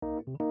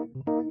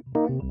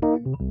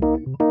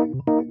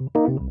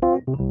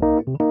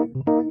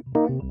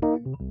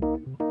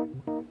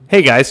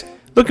Hey guys,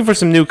 looking for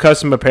some new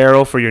custom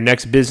apparel for your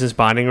next business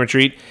bonding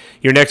retreat,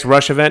 your next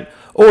rush event,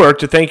 or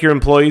to thank your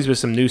employees with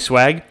some new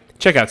swag?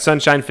 Check out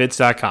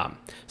SunshineFits.com.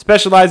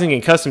 Specializing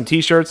in custom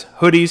t-shirts,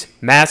 hoodies,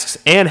 masks,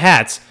 and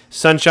hats,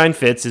 Sunshine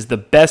Fits is the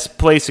best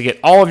place to get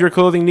all of your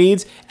clothing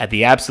needs at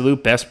the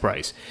absolute best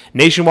price.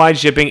 Nationwide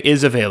shipping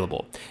is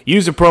available.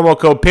 Use the promo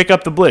code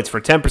PICKUPTHEBLITZ for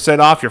 10%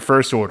 off your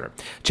first order.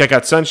 Check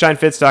out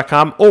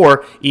SunshineFits.com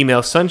or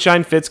email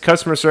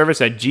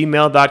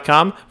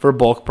SunshineFitsCustomerService@gmail.com for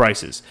bulk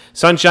prices.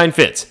 Sunshine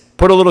Fits.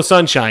 Put a little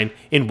sunshine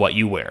in what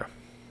you wear.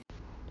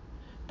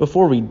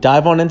 Before we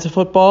dive on into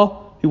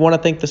football, we want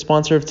to thank the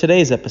sponsor of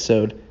today's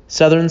episode,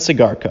 Southern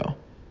Cigar Co.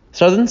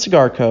 Southern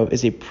Cigar Co.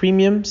 is a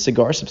premium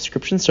cigar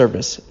subscription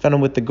service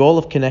founded with the goal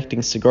of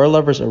connecting cigar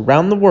lovers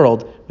around the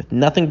world with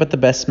nothing but the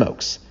best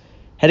smokes.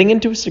 Heading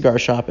into a cigar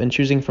shop and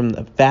choosing from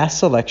the vast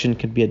selection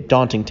can be a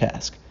daunting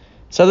task.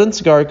 Southern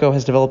Cigar Co.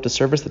 has developed a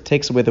service that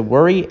takes away the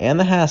worry and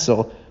the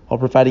hassle while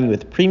providing you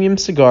with premium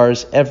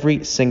cigars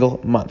every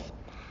single month.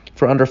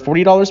 For under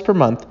 $40 per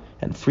month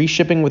and free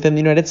shipping within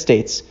the United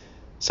States,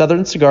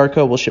 Southern Cigar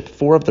Co. will ship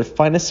 4 of their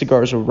finest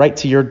cigars right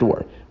to your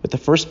door, with the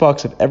first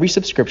box of every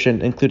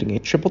subscription including a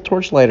triple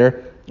torch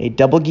lighter, a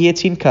double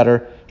guillotine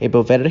cutter, a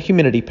Boveda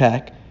humidity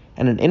pack,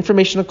 and an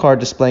informational card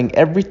displaying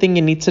everything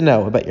you need to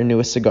know about your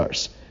newest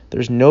cigars.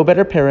 There's no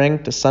better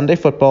pairing to Sunday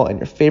football and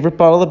your favorite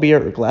bottle of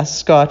beer or glass of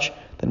scotch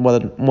than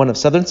one of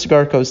Southern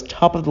Cigar Co.'s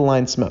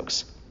top-of-the-line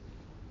smokes.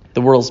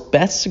 The world's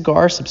best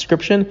cigar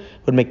subscription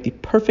would make the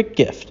perfect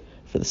gift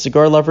for the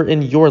cigar lover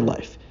in your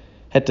life.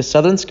 Head to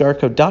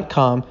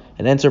southerncigarco.com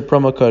and enter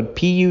promo code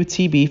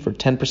PUTB for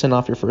 10%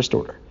 off your first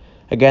order.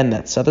 Again,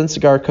 that's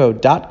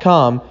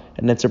southerncigarco.com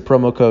and enter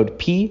promo code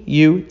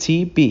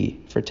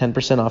PUTB for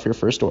 10% off your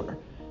first order.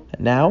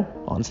 And now,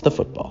 on to the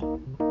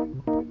football.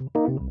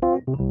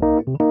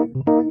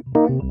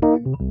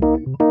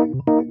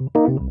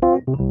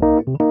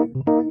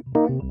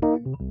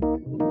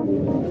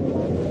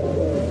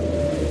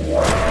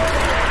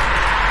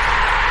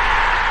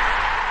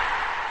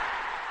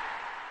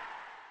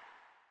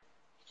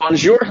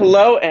 Bonjour,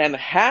 hello, and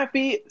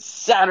happy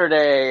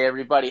Saturday,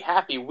 everybody.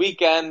 Happy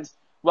weekend.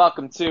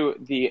 Welcome to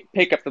the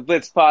Pick Up the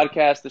Blitz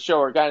podcast, the show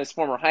where guys,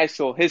 former high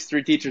school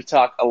history teachers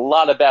talk a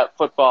lot about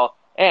football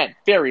and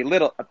very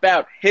little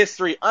about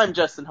history. I'm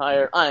Justin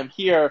Heyer. I'm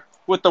here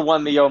with the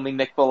one, the only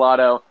Nick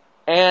Bellato.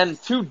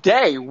 And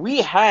today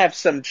we have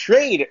some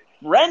trade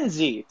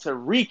frenzy to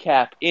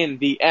recap in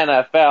the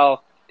NFL.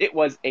 It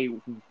was a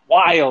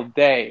wild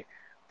day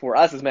for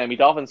us as Miami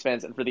Dolphins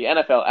fans and for the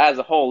NFL as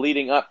a whole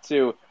leading up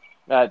to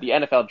the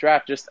NFL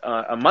draft just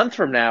a month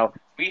from now.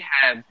 We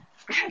had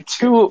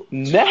 2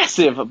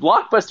 massive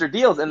blockbuster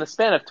deals in the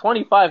span of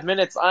 25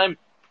 minutes. I'm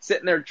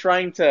sitting there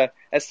trying to,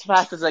 as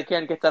fast as I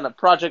can, get done a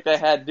project I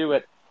had due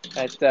at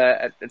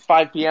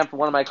 5 p.m. for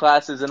one of my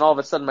classes, and all of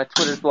a sudden my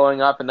Twitter's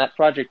blowing up, and that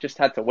project just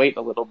had to wait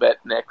a little bit,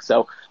 Nick.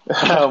 So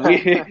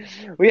we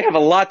have a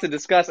lot to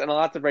discuss and a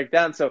lot to break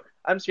down, so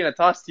I'm just going to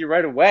toss to you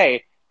right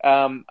away.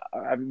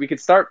 We could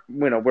start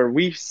where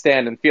we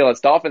stand and feel as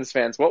Dolphins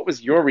fans. What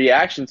was your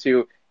reaction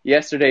to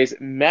yesterday's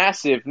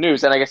massive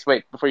news? And I guess,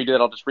 before you do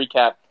that, I'll just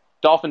recap.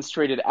 Dolphins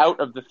traded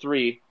out of the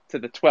 3 to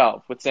the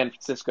 12 with San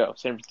Francisco.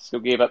 San Francisco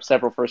gave up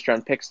several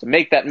first-round picks to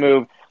make that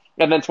move.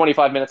 And then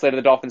 25 minutes later,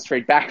 the Dolphins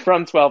trade back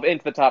from 12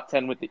 into the top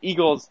 10 with the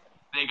Eagles.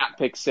 They got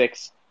pick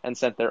 6 and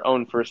sent their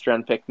own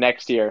first-round pick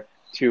next year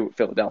to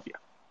Philadelphia.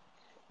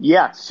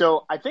 Yeah,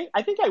 so I think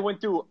I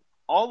went through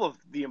all of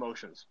the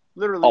emotions,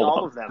 literally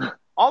all of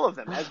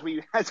them, as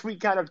we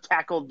kind of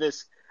tackled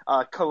this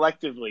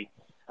collectively.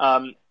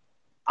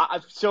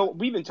 So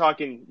we've been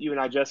talking, you and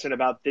I, Justin,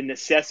 about the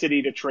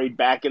necessity to trade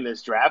back in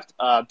this draft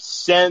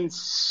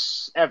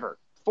since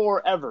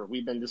forever.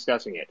 We've been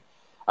discussing it.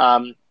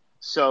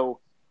 So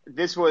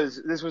this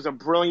was a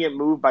brilliant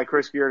move by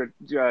Chris Grier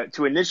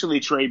to initially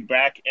trade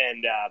back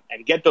and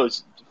get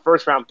those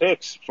first round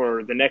picks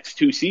for the next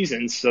 2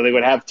 seasons. So they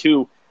would have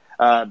 2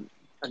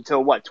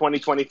 until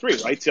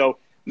 2023, right? So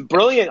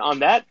brilliant on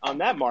that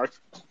mark,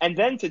 and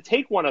then to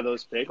take one of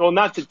those picks, well,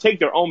 not to take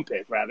their own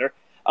pick rather.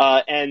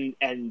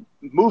 And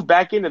move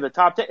back into the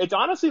top 10. It's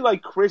honestly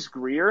like Chris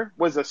Grier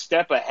was a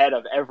step ahead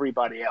of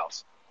everybody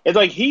else. It's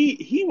like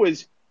he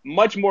was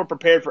much more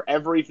prepared for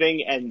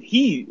everything, and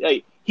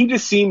he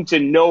just seemed to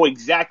know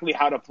exactly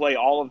how to play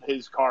all of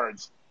his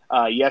cards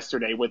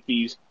yesterday with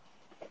these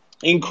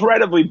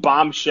incredibly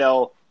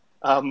bombshell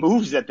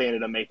moves that they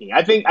ended up making.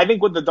 I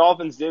think what the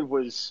Dolphins did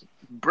was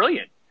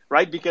brilliant,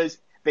 right? Because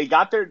they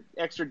got their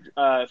extra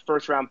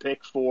first round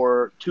pick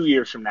for 2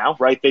 years from now,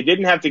 right? They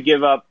didn't have to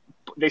give up.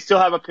 They still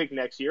have a pick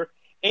next year,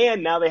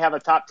 and now they have a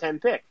top 10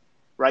 pick,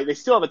 right? They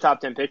still have a top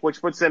 10 pick, which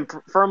puts them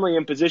firmly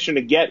in position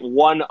to get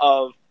one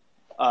of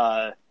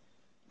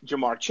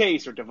Jamar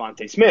Chase or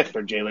Devontae Smith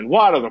or Jalen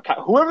Waddle or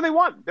whoever they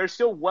want. They're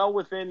still well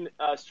within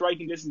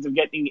striking distance of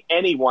getting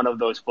any one of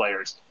those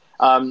players.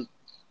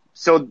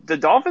 So the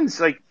Dolphins,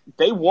 like,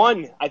 they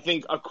won, I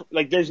think,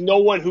 there's no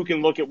one who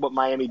can look at what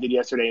Miami did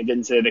yesterday and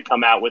didn't say they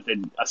come out with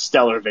a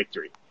stellar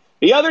victory.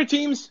 The other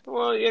teams,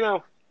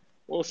 well,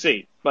 we'll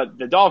see. But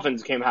the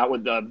Dolphins came out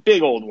with a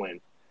big old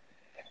win.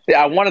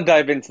 Yeah, I want to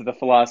dive into the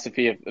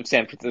philosophy of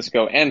San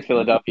Francisco and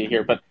Philadelphia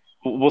here, but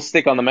we'll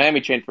stick on the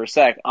Miami chain for a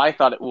sec. I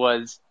thought it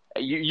was,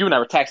 you and I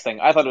were texting,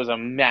 I thought it was a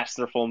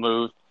masterful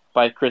move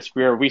by Chris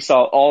Grier. We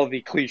saw all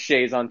the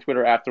cliches on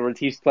Twitter afterwards.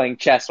 He's playing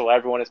chess while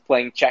everyone is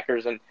playing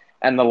checkers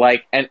and the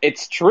like. And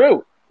it's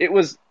true. It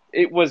was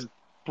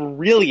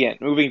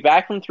brilliant. Moving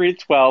back from 3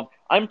 to 12,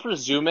 I'm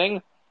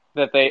presuming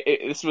that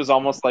this was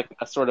almost like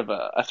a sort of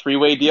a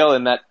three-way deal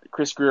in that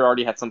Chris Grier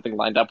already had something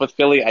lined up with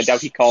Philly. I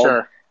doubt he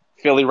called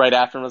Philly right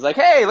after and was like,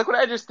 "Hey, look what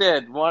I just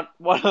did. Want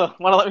to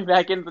let me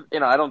back in?"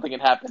 I don't think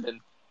it happened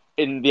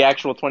in the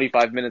actual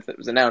 25 minutes that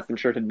was announced. I'm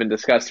sure it had been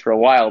discussed for a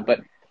while,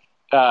 but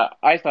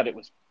I thought it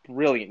was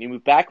brilliant. You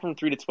move back from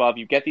 3 to 12,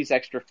 you get these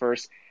extra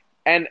firsts,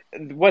 and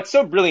what's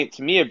so brilliant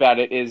to me about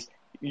it is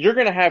you're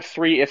going to have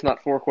 3, if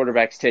not 4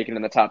 quarterbacks taken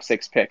in the top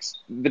 6 picks.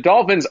 The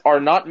Dolphins are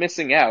not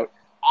missing out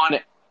on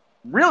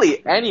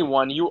really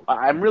anyone.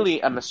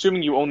 I'm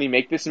assuming you only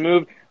make this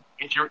move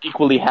if you're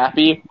equally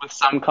happy with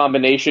some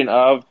combination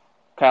of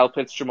Kyle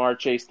Pitts, Jamar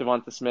Chase,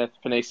 Devonta Smith,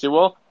 Penei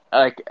Sewell.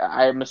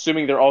 I'm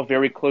assuming they're all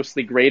very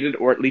closely graded,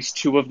 or at least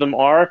 2 of them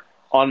are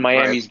on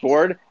Miami's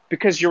board,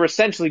 because you're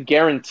essentially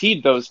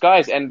guaranteed those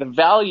guys, and the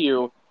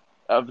value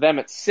of them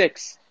at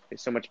 6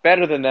 is so much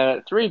better than them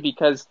at 3,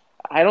 because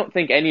I don't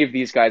think any of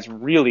these guys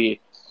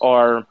really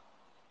are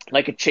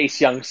like a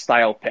Chase Young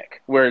style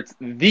pick, where it's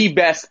the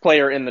best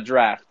player in the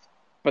draft,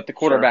 but the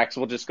quarterbacks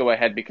will just go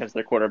ahead because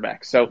they're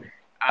quarterbacks. So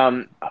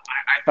I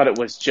thought it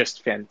was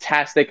just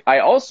fantastic. I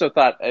also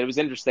thought it was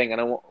interesting, and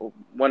I'm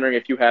wondering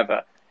if you have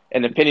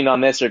an opinion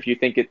on this, or if you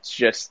think it's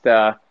just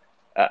a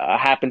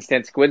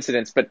happenstance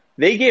coincidence, but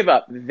they gave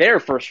up their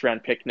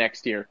first-round pick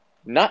next year,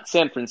 not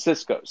San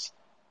Francisco's.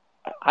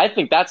 I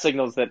think that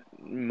signals that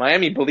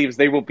Miami believes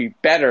they will be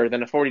better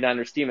than a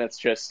 49ers team that's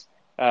just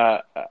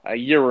a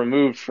year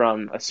removed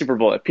from a Super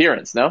Bowl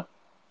appearance, no?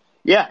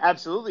 Yeah,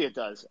 absolutely it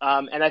does.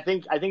 And I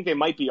think they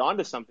might be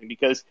onto something,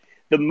 because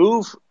the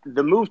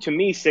move to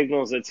me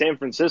signals that San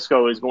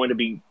Francisco is going to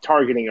be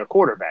targeting a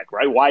quarterback,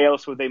 right? Why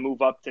else would they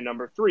move up to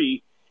number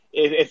 3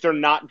 if they're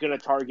not going to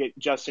target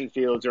Justin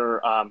Fields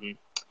or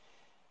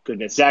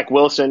Zach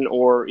Wilson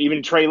or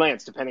even Trey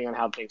Lance, depending on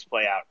how things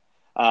play out.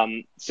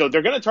 So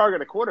they're going to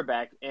target a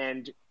quarterback,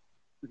 and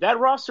that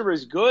roster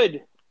is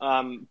good,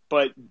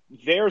 but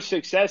their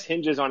success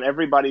hinges on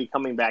everybody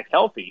coming back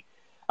healthy.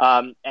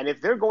 And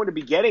if they're going to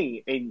be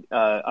getting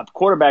a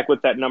quarterback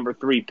with that number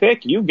 3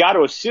 pick, you've got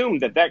to assume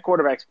that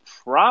quarterback's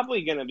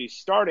probably going to be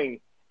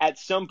starting at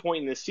some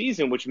point in the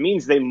season, which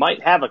means they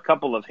might have a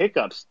couple of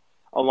hiccups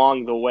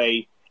along the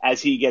way as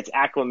he gets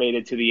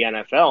acclimated to the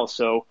NFL.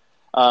 So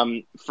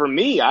for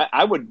me,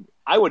 I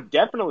would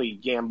definitely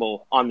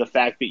gamble on the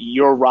fact that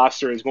your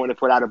roster is going to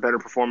put out a better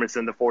performance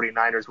than the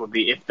 49ers would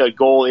be if their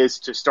goal is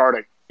to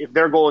start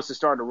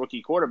a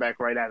rookie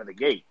quarterback right out of the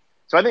gate.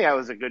 So I think that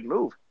was a good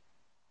move.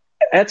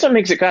 That's what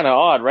makes it kind of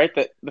odd, right?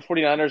 That the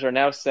 49ers are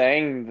now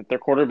saying that their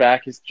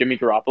quarterback is Jimmy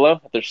Garoppolo,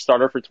 their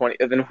starter for 20.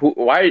 And then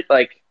why?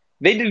 Like,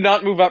 they did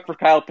not move up for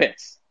Kyle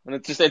Pitts, and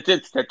that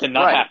did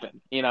not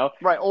happen,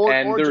 Right, or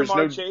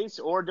Jamar Chase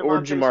or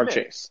Jamar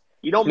Chase.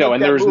 You don't make that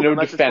there was move no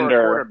unless defender. It's for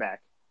a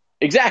quarterback.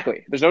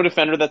 Exactly. There's no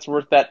defender that's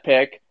worth that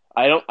pick.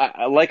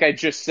 Like I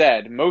just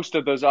said, most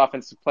of those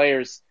offensive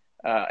players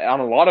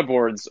on a lot of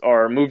boards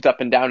are moved up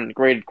and down and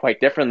graded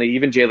quite differently.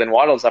 Even Jalen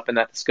Waddle's up in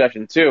that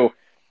discussion too.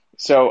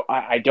 So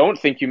I don't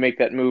think you make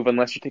that move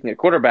unless you're taking a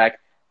quarterback,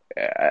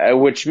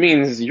 which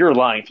means you're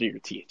lying through your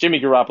teeth. Jimmy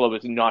Garoppolo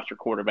is not your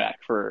quarterback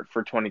for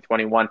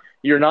 2021.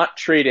 You're not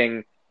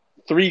trading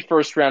 3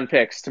 first-round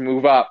picks to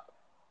move up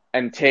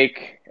and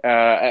take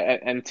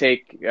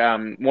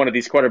one of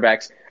these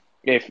quarterbacks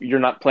if you're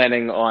not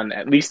planning on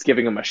at least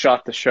giving them a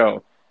shot to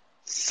show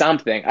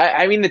something.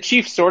 I mean, the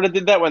Chiefs sort of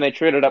did that when they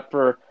traded up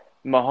for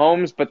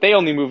Mahomes, but they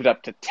only moved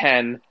up to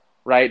 10,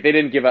 right? They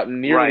didn't give up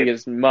nearly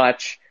as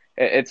much.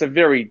 It's a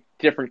very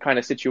different kind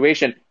of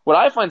situation. What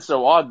I find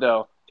so odd,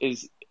 though,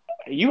 is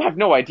you have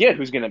no idea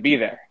who's going to be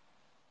there,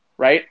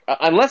 right?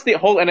 Unless the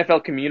whole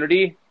NFL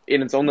community,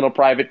 in its own little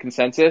private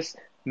consensus,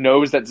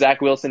 knows that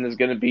Zach Wilson is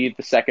going to be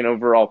the 2nd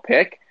overall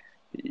pick,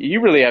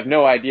 you really have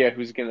no idea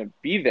who's going to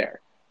be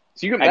there.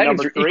 So that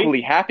means you're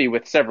equally happy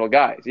with several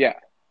guys, yeah.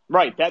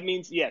 Right. That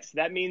means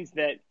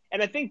that,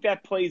 and I think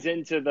that plays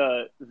into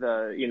the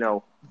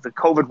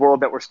COVID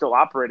world that we're still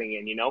operating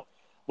in,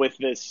 with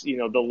this,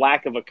 the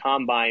lack of a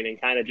combine and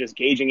kind of just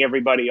gauging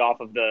everybody off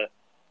of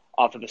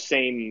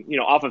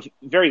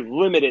very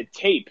limited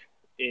tape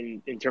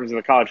in terms of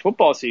the college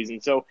football season.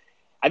 So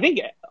I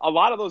think a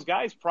lot of those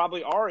guys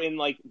probably are in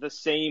like the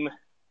same,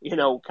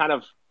 kind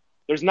of,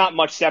 there's not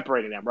much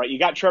separating them, right? You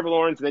got Trevor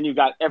Lawrence and then you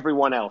got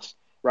everyone else,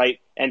 right?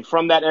 And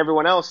from that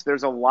everyone else,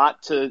 there's a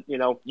lot to,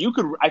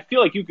 I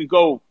feel like you could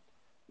go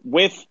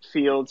with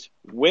Fields,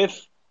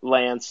 with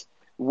Lance,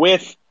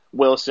 with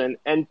Wilson,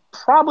 and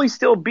probably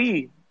still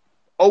be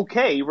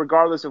okay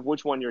regardless of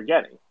which one you're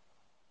getting.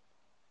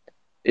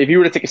 if you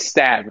were to take a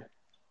stab,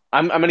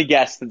 I'm going to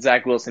guess that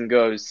Zach Wilson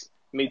goes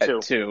Me too.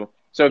 at 2.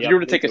 So if Yep, you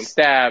were to me take a too.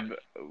 stab,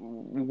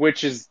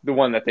 which is the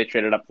one that they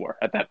traded up for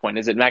at that point?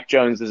 Is it Mac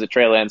Jones? Is it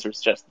Trey Lance? Or is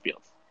it Justin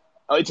Fields?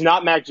 Oh, it's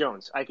not Mac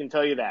Jones. I can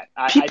tell you that.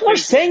 I People are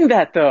think, saying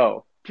that,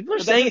 though. People are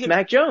But that saying it's doesn't-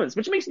 Mac Jones,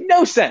 which makes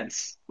no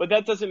sense. but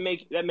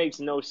that makes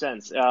no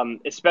sense.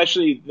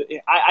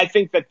 Especially, I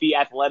think that the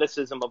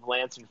athleticism of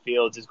Lance and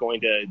Fields is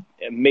going to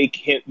make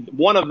him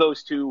one of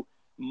those two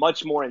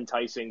much more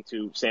enticing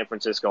to San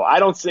Francisco. I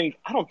don't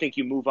think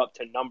you move up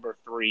to number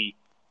 3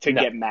 to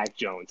No. get Mac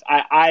Jones.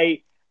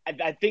 I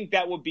think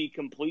that would be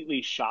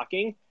completely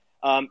shocking.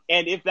 And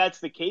if that's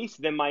the case,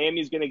 then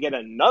Miami's going to get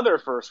another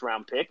first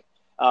round pick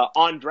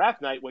on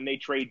draft night when they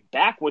trade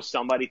back with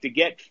somebody to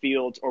get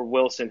Fields or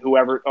Wilson,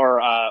 whoever,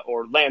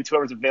 or Lance,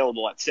 whoever's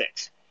available at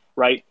 6.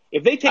 Right?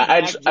 If they take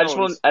I Mac just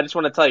Jones,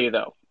 want to tell you,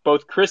 though,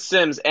 both Chris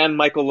Sims and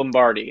Michael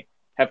Lombardi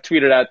have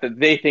tweeted out that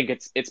they think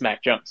it's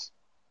Mac Jones.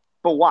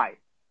 but why?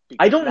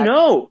 I Because don't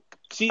know.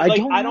 See, I like,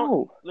 don't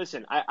know.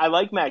 Listen, I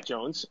like Mac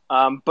Jones,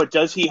 but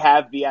does he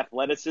have the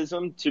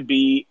athleticism to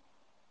be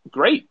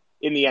great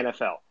in the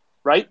NFL?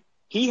 Right?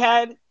 He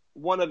had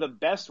one of the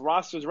best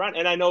rosters around,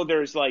 and I know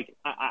there's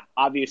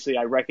obviously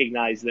I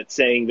recognize that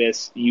saying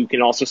this, you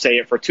can also say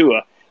it for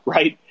Tua,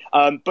 right?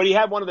 But he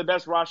had one of the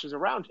best rosters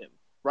around him,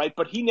 right?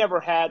 But he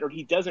never had, or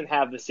he doesn't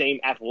have the same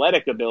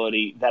athletic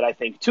ability that I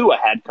think Tua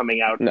had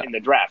coming out in the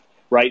draft.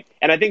 Right.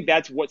 And I think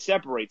that's what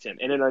separates him.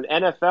 And in an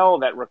NFL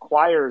that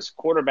requires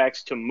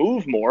quarterbacks to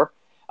move more,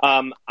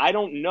 I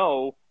don't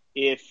know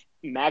if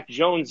Mac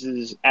Jones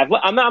is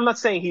athletic. I'm not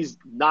saying he's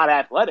not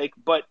athletic,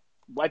 but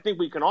I think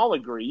we can all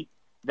agree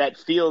that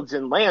Fields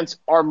and Lance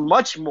are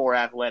much more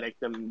athletic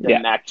than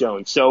Mac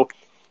Jones. So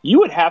you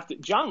would have to,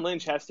 John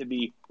Lynch has to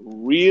be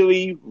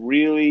really,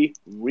 really,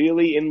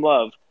 really in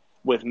love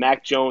with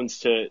Mac Jones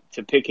to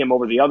pick him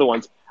over the other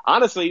ones.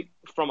 Honestly,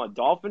 from a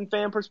Dolphin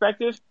fan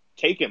perspective,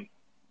 take him,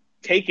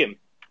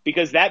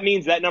 because that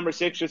means that number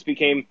 6 just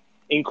became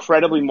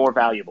incredibly more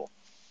valuable.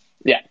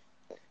 Yeah.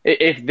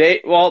 If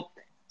they,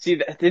 see,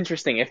 that's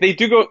interesting. If they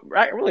do go,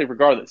 really,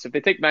 regardless, if they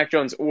take Mac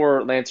Jones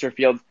or Lance or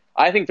Fields,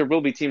 I think there will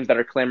be teams that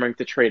are clamoring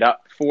to trade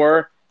up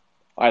for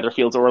either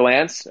Fields or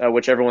Lance,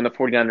 whichever one the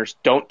 49ers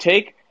don't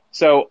take.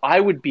 So I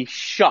would be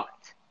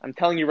shocked. I'm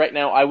telling you right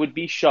now, I would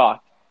be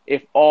shocked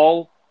if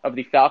all of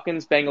the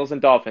Falcons, Bengals,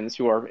 and Dolphins,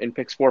 who are in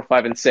picks 4,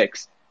 5, and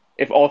 6,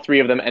 if all 3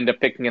 of them end up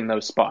picking in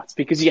those spots.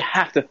 Because you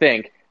have to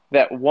think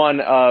that one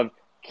of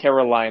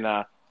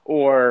Carolina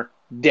or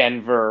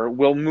Denver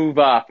will move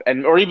up,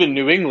 or even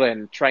New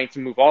England trying to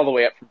move all the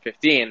way up from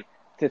 15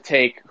 to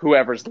take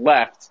whoever's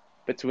left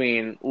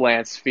between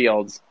Lance,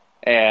 Fields,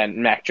 and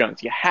Mac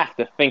Jones. You have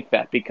to think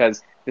that,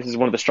 because this is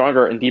one of the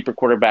stronger and deeper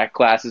quarterback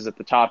classes at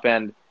the top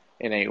end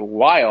in a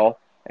while,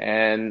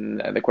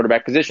 and the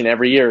quarterback position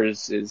every year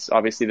is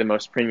obviously the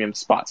most premium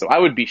spot. So I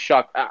would be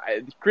shocked.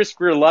 Chris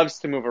Grier loves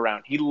to move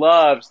around. He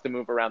loves to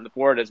move around the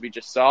board, as we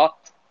just saw.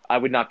 I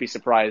would not be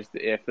surprised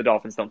if the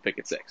Dolphins don't pick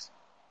at 6.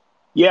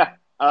 Yeah.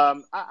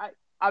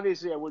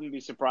 Obviously I wouldn't be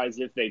surprised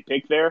if they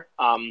pick there.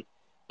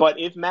 But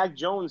if Mac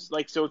Jones,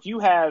 so if you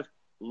have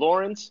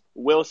Lawrence,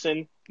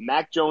 Wilson,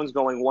 Mac Jones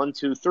going 1,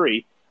 2,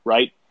 3,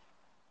 right?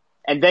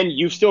 And then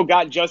you've still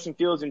got Justin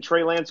Fields and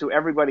Trey Lance, who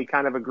everybody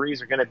kind of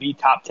agrees are going to be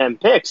top 10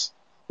 picks,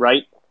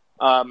 right?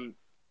 If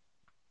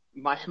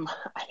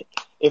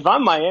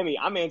I'm Miami,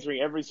 I'm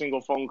answering every single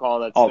phone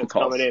call that's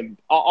coming in,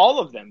 all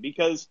of them,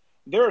 because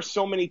there are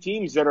so many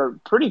teams that are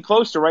pretty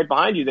close to right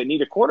behind you that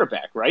need a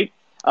quarterback, right?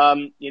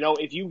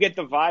 If you get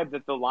the vibe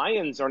that the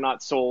Lions are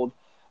not sold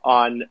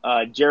on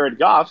Jared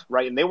Goff,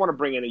 right, and they want to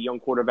bring in a young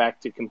quarterback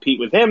to compete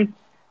with him,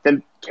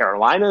 then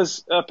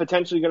Carolina's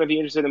potentially going to be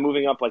interested in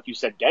moving up. Like you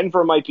said,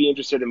 Denver might be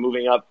interested in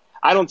moving up.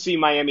 I don't see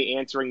Miami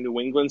answering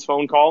New England's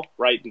phone call,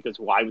 right, because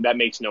why? That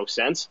makes no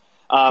sense.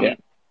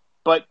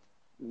 But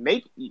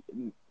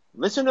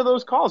listen to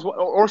those calls,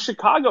 or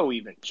Chicago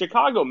even.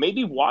 Chicago,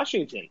 maybe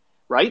Washington,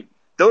 right?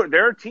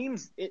 There are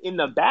teams in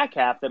the back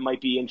half that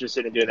might be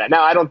interested in doing that.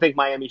 Now, I don't think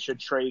Miami should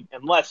trade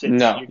unless you're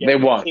getting they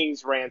won't.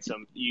 King's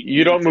ransom.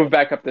 You don't move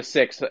back up to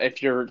 6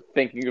 if you're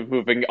thinking of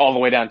moving all the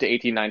way down to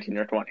 18, 19,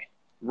 or 20.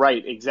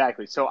 Right,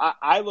 exactly. So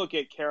I look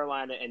at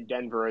Carolina and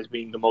Denver as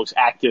being the most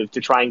active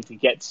to trying to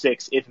get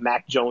 6 if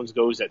Mac Jones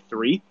goes at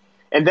 3.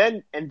 And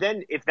then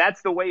if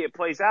that's the way it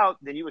plays out,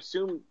 then you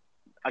assume,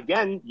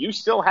 again, you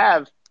still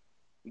have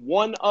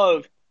one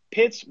of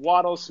Pitts,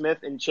 Waddle,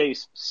 Smith, and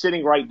Chase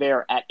sitting right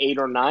there at 8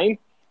 or 9.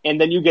 And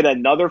then you get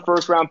another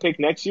first-round pick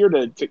next year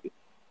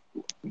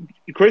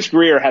Chris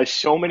Grier has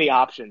so many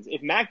options.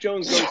 If Mac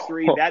Jones goes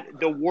 3,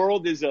 the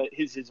world is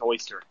his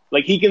oyster.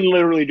 He can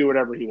literally do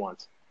whatever he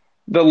wants.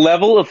 The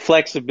level of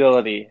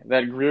flexibility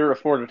that Grier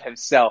afforded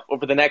himself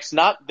over the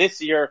not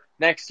this year,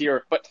 next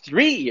year, but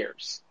 3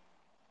 years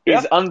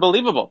is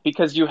unbelievable,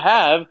 because you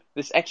have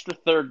this extra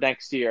third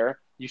next year.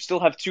 You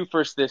still have 2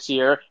 firsts this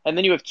year, and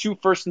then you have 2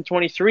 firsts in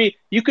 23.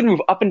 You can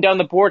move up and down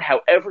the board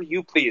however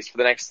you please for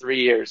the next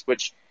 3 years,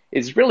 which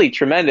is really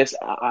tremendous.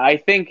 I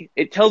think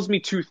it tells me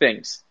 2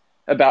 things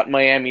about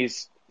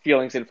Miami's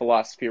feelings and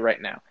philosophy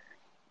right now.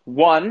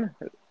 One,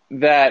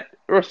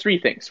 or three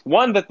things.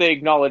 One, that they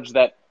acknowledge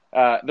that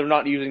they're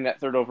not using that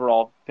third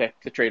overall pick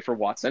to trade for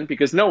Watson,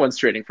 because no one's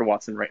trading for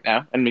Watson right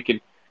now, and we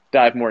could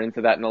dive more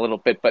into that in a little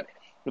bit. But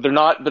they're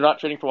not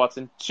trading for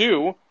Watson.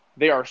 Two,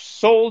 they are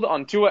sold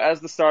on Tua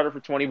as the starter for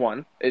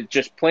 21. It's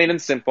just plain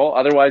and simple.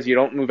 Otherwise, you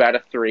don't move out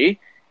of 3.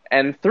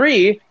 And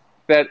 3,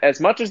 that as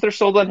much as they're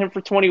sold on him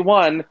for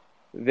 21,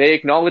 they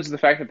acknowledge the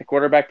fact that the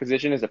quarterback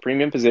position is a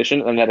premium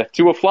position, and that if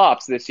Tua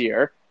flops this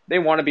year, they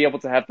want to be able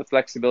to have the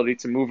flexibility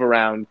to move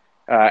around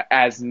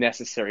as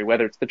necessary,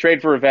 whether it's the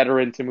trade for a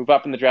veteran to move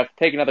up in the draft,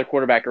 take another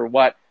quarterback, or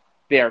what.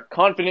 They are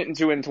confident in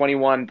Tua in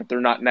 21, but they're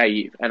not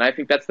naive. And I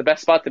think that's the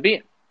best spot to be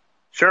in.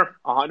 Sure,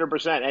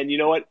 100%. And you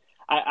know what?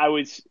 I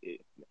was,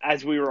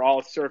 as we were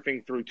all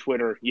surfing through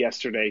Twitter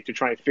yesterday to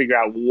try and figure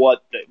out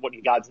what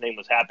in God's name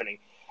was happening,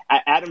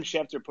 Adam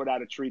Schefter put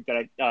out a tweet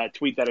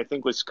that I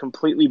think was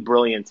completely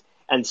brilliant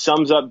and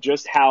sums up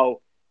just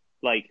how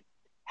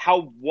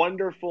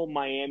wonderful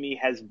Miami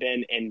has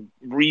been in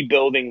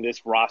rebuilding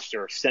this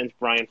roster since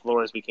Brian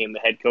Flores became the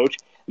head coach.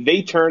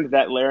 They turned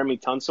that Laramie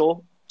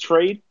Tunsil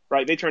trade,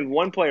 right? They turned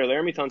one player,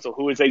 Laramie Tunsil,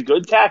 who is a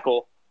good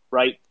tackle,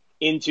 right,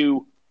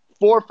 into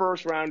 4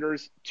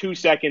 first-rounders, 2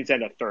 seconds,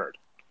 and a third.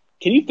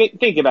 Can you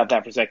think about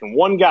that for a second?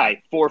 One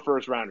guy, 4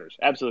 first-rounders.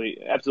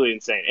 Absolutely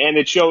insane. And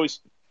it shows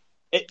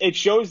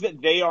that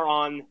they are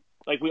on,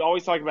 like we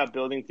always talk about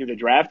building through the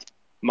draft.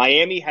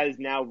 Miami has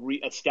now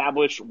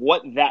reestablished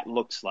what that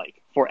looks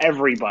like for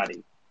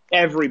everybody.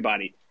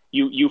 Everybody.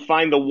 You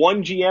find the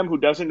one GM who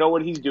doesn't know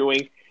what he's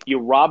doing, you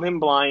rob him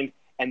blind,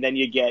 and then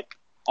you get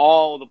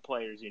all the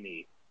players you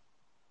need.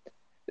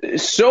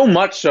 So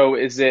much so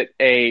is it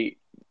a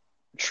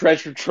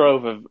treasure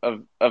trove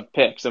of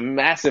picks, a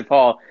massive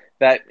haul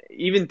that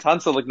even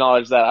Tunsil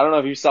acknowledged that. I don't know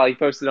if you saw, he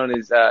posted on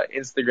his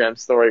Instagram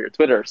story or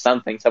Twitter or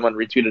something, someone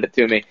retweeted it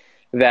to me,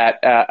 that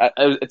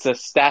it's a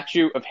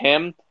statue of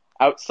him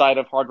outside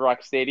of Hard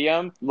Rock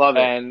Stadium. Love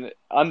it. And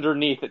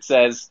underneath it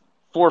says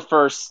 4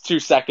 firsts, 2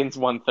 seconds,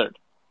 1/3,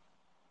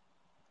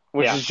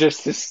 which is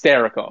just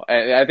hysterical.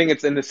 And I think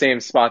it's in the same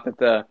spot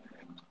that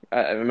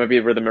it might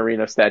be where the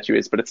Marino statue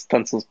is, but it's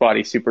Tunsil's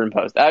body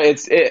superimposed.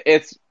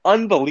 It's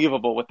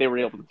unbelievable what they were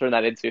able to turn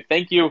that into.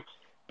 Thank you,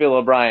 Bill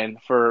O'Brien,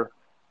 for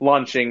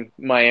launching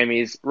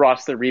Miami's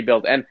roster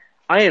rebuild. And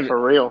I am for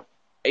real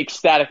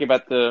ecstatic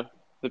about the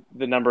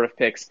number of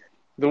picks.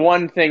 The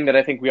one thing that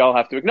I think we all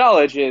have to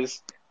acknowledge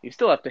is you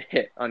still have to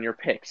hit on your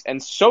picks.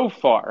 And so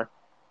far,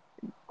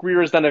 Grier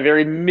has done a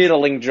very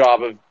middling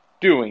job of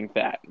doing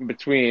that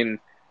between,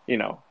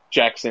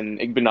 Jackson,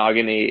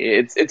 Igbenogany.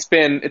 It's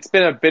been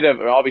a bit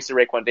of, obviously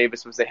Raekwon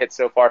Davis was a hit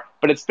so far,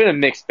 but it's been a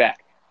mixed bag.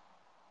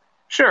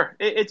 Sure,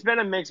 it's been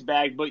a mixed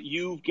bag, but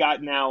you've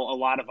got now a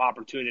lot of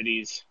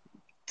opportunities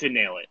to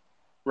nail it,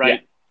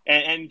 right? Yeah.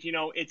 And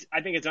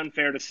I think it's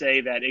unfair to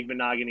say that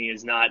Igbenogany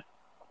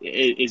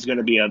is going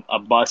to be a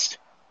bust.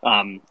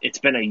 It's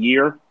been a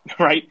year,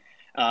 right?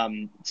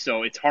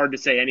 So it's hard to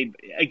say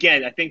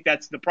again, I think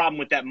that's the problem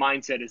with that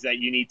mindset, is that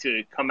you need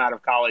to come out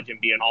of college and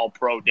be an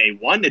all-pro day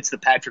one. It's the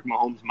Patrick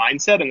Mahomes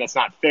mindset, and that's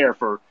not fair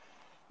for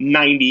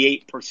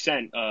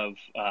 98%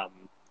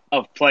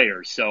 of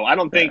players. So I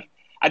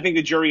think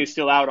the jury is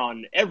still out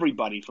on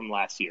everybody from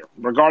last year,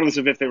 regardless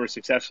of if they were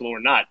successful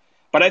or not.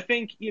 But I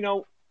think,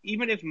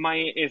 even if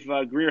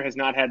Grier has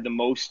not had the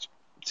most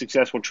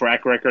successful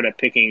track record at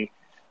picking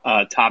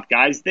top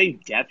guys, they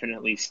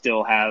definitely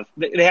still have –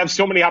 they have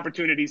so many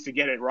opportunities to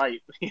get it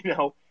right,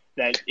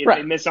 that if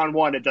they miss on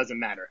one, it doesn't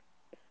matter.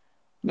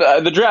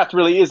 The draft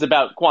really is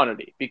about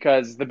quantity,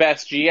 because the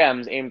best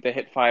GMs aim to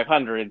hit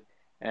 500,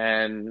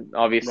 and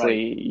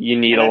obviously you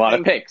need a lot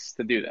of picks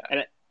to do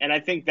that. And I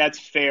think that's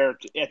fair.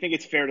 I think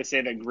it's fair to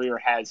say that Grier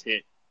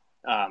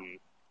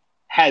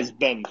has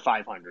been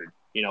 500,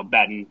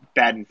 batting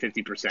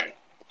 50%,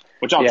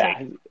 which I'll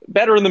take.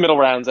 Better in the middle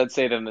rounds, I'd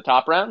say, than the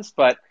top rounds,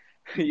 but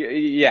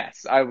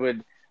yes, I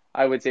would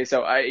say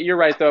so. You're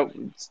right, though.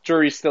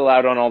 Jury's still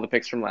out on all the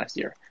picks from last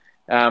year.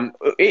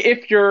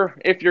 If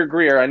you're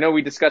Grier, I know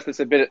we discussed this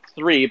a bit at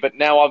 3, but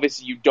now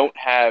obviously you don't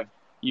have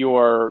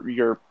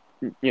you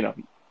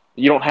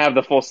don't have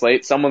the full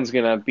slate. Someone's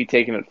gonna be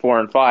taking it 4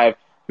 and 5.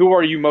 Who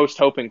are you most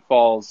hoping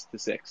falls to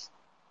 6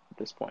 at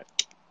this point?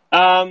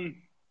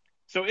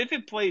 So if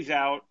it plays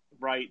out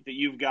right, that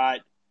you've got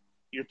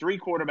your 3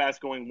 quarterbacks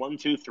going 1,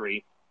 2,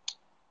 3.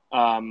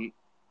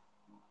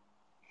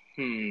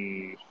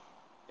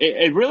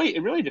 It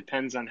really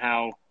depends on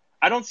how.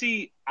 I don't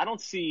see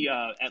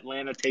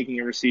Atlanta taking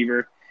a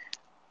receiver.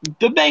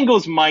 The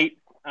Bengals might,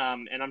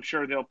 and I'm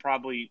sure they'll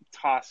probably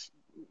toss,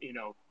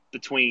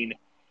 between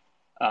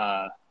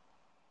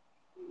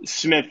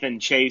Smith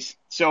and Chase.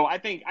 So I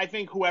think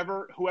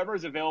whoever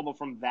is available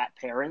from that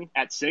pairing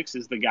at 6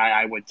 is the guy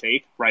I would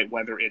take, right?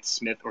 Whether it's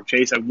Smith or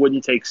Chase, I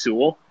wouldn't take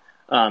Sewell,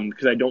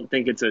 because I don't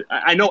think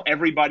I know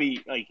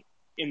everybody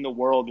in the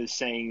world is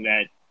saying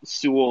that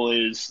Sewell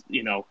is,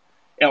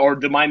 or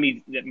that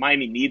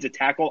Miami needs a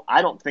tackle.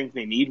 I don't think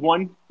they need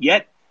one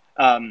yet.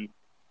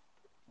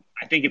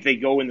 I think if they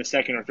go in the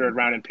 2nd or 3rd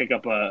round and pick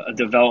up a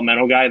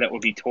developmental guy, that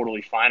would be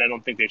totally fine. I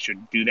don't think they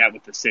should do that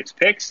with the 6th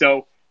pick.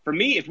 So for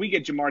me, if we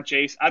get Jamar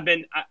Chase,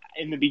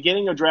 in the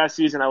beginning of draft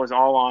season, I was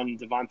all on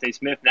Devontae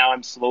Smith. Now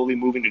I'm slowly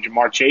moving to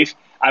Jamar Chase.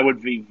 I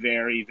would be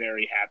very,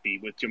 very happy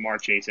with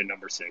Jamar Chase at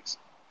number 6.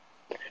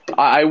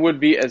 I would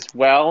be as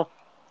well.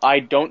 I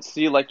don't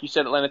see, like you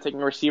said, Atlanta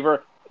taking a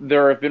receiver.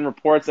 There have been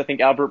reports, I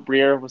think Albert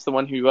Breer was the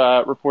one who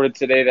reported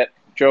today that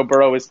Joe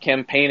Burrow is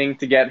campaigning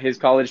to get his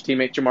college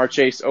teammate Jamar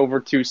Chase over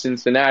to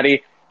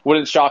Cincinnati.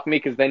 Wouldn't shock me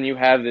because then you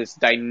have this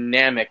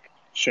dynamic,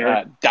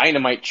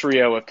 dynamite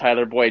trio of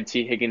Tyler Boyd,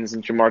 T. Higgins,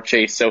 and Jamar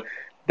Chase. So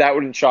that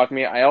wouldn't shock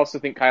me. I also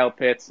think Kyle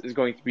Pitts is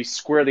going to be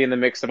squarely in the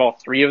mix of all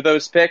 3 of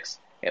those picks.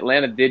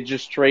 Atlanta did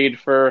just trade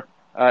for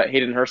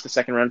Hayden Hurst, the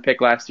second-round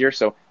pick last year,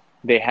 so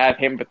they have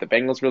him, but the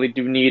Bengals really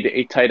do need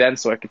a tight end,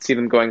 so I could see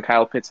them going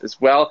Kyle Pitts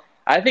as well.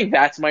 I think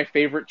that's my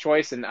favorite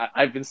choice, and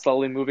I've been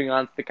slowly moving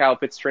on to the Kyle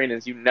Pitts train,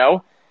 as you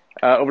know,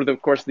 over the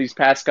course of these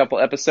past couple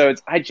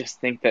episodes. I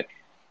just think that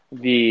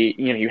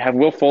you have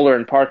Will Fuller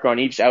and Parker on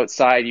each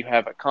outside. You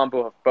have a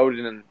combo of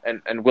Bowden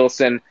and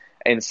Wilson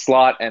in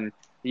slot, and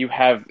you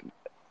have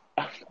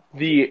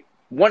the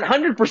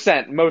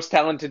 100% most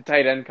talented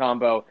tight end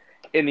combo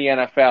in the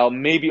NFL,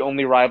 maybe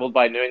only rivaled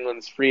by New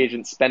England's free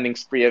agent spending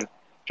spree of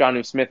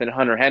Jonnu Smith and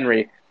Hunter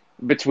Henry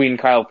between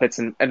Kyle Pitts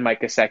and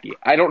Mike Gesicki.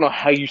 I don't know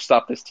how you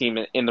stop this team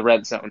in the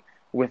red zone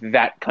with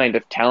that kind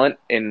of talent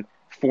in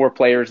 4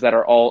 players that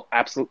are all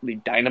absolutely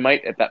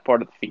dynamite at that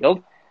part of the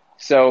field.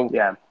 So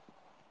yeah,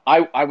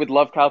 I would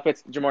love Kyle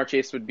Pitts. Jamar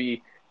Chase would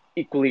be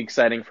equally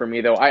exciting for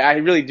me, though. I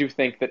really do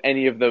think that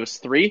any of those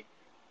 3,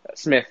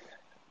 Smith,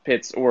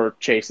 Pitts, or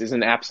Chase, is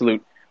an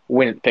absolute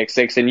win at pick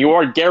 6, and you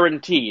are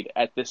guaranteed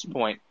at this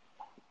point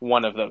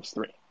one of those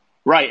 3.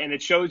 Right, and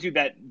it shows you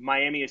that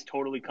Miami is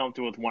totally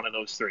comfortable with one of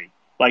those 3.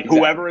 Like, exactly.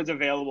 Whoever is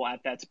available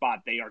at that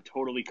spot, they are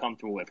totally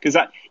comfortable with. Because,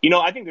 I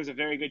think there's a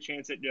very good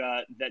chance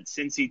that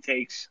Cincy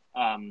takes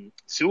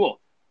Sewell.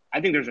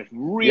 I think there's a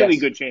really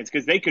good chance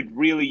because they could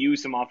really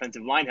use some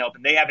offensive line help,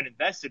 and they haven't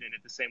invested in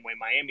it the same way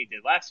Miami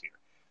did last year.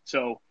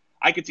 So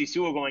I could see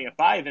Sewell going at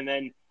 5, and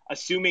then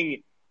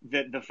assuming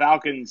that the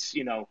Falcons,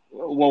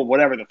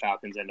 whatever the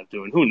Falcons end up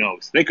doing, who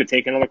knows? They could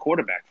take another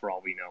quarterback for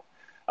all we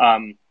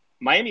know.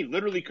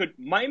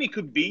 Miami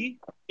could be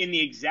in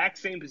the exact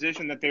same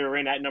position that they were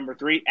in at number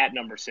 3 at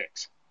number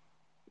 6.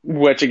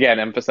 Which, again,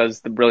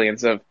 emphasizes the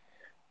brilliance of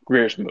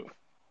Greer's move.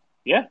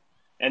 Yeah.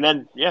 And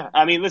then,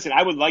 listen,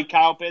 I would like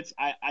Kyle Pitts.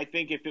 I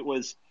think if it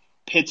was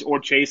Pitts or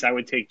Chase, I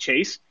would take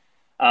Chase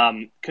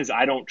because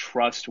I don't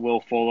trust Will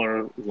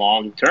Fuller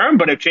long term.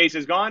 But if Chase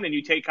is gone and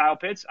you take Kyle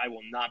Pitts, I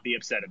will not be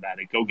upset about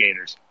it. Go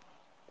Gators.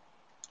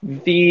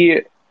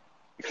 The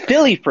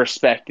Philly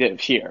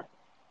perspective here.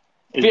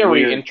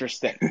 Very weird.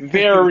 Interesting.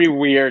 Very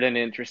weird and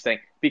interesting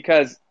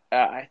because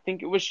I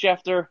think it was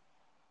Schefter.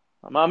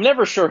 I'm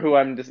never sure who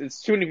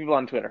it's too many people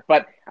on Twitter.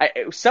 But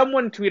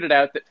someone tweeted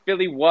out that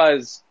Philly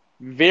was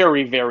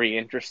very, very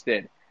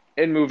interested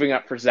in moving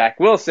up for Zach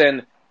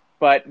Wilson,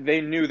 but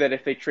they knew that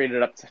if they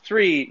traded up to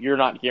 3, you're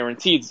not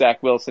guaranteed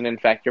Zach Wilson. In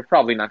fact, you're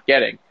probably not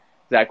getting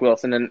Zach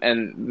Wilson.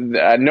 And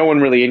no one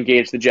really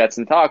engaged the Jets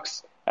in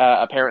talks,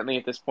 apparently,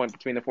 at this point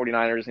between the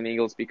 49ers and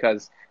Eagles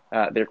because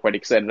they're quite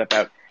excited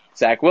about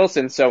Zach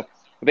Wilson. So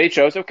they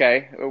chose,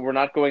 okay, we're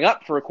not going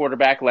up for a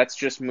quarterback. Let's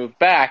just move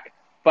back.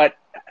 But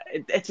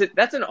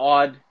that's an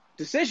odd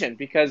decision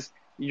because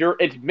you're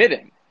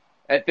admitting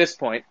at this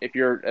point, if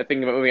you're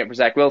thinking about moving up for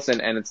Zach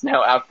Wilson and it's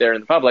now out there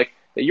in the public,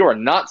 that you are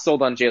not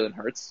sold on Jalen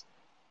Hurts.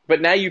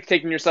 But now you've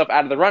taken yourself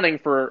out of the running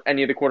for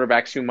any of the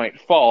quarterbacks who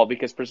might fall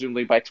because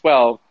presumably by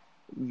 12,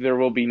 there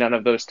will be none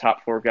of those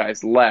top 4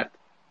 guys left.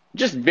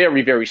 Just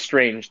very, very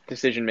strange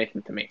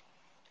decision-making to me.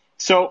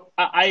 So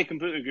I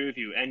completely agree with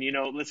you. And,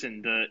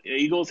 listen, the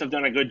Eagles have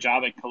done a good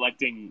job at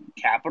collecting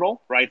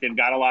capital, right? They've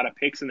got a lot of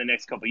picks in the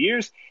next couple of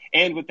years.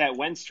 And with that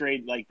Wentz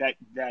trade, like that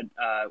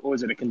what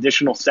was it, a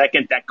conditional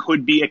second, that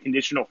could be a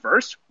conditional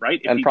first,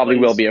 right? And probably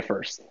will be a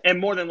first. And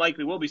more than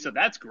likely will be. So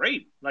that's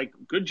great. Like,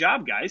 good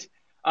job, guys.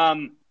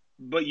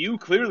 But you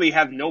clearly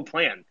have no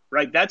plan,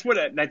 right? That's what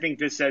I think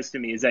this says to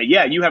me is that,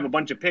 yeah, you have a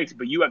bunch of picks,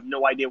 but you have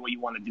no idea what you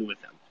want to do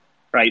with them,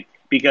 right?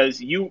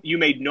 Because you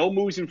made no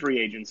moves in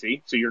free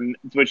agency,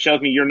 which tells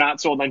me you're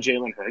not sold on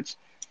Jalen Hurts.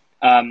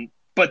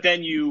 But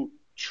then you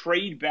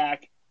trade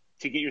back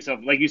to get yourself,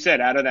 like you said,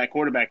 out of that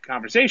quarterback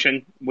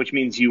conversation, which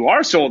means you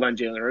are sold on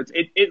Jalen Hurts.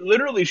 It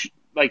literally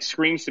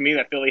screams to me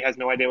that Philly has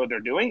no idea what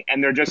they're doing,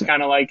 and they're just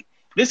kind of like,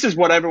 this is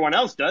what everyone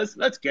else does.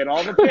 Let's get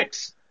all the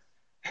picks.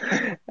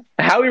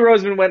 Howie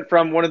Roseman went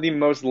from one of the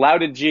most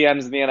lauded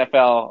GMs in the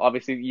NFL,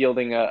 obviously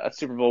yielding a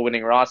Super Bowl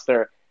winning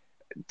roster,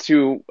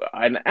 to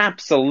an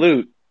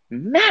absolute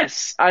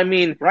mess. I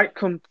mean, right.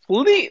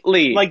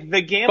 Completely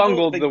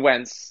bungled the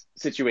Wentz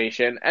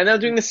situation, and they're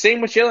doing the same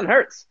with Jalen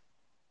Hurts.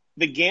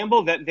 The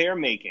gamble that they're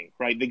making,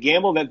 right? The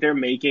gamble that they're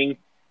making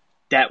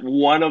that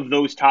one of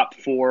those top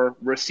 4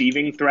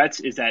 receiving threats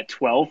is at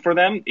 12 for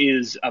them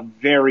is a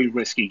very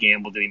risky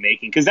gamble to be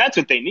making because that's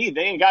what they need.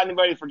 They ain't got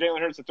anybody for Jalen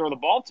Hurts to throw the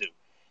ball to,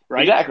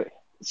 right? Exactly.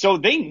 So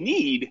they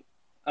need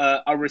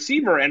a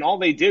receiver, and all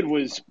they did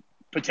was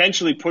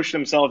potentially push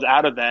themselves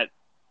out of that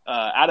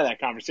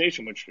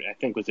conversation, which I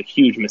think was a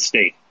huge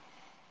mistake.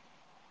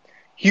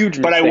 Huge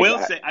mistake. But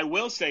I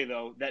will say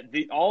though that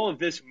all of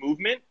this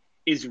movement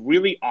is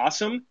really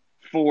awesome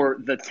for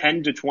the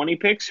 10 to 20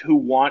 picks who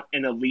want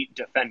an elite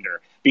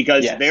defender,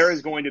 because there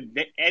is going to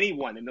be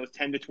anyone in those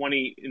 10 to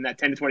 20 in that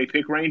 10 to 20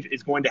 pick range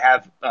is going to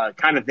have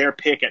kind of their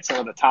pick at some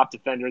of the top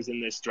defenders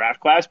in this draft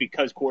class,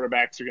 because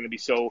quarterbacks are going to be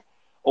so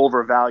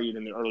overvalued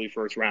in the early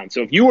first round.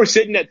 So if you were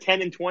sitting at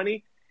 10 and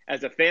 20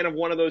 as a fan of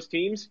one of those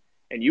teams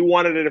and you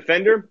wanted a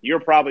defender, you're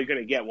probably going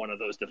to get one of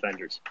those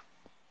defenders.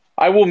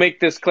 I will make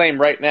this claim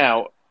right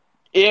now.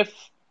 If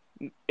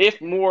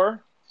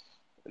more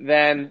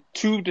than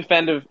two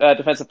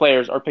defensive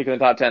players are picked in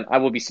the top 10, I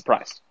will be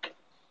surprised.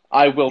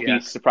 I will be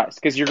surprised,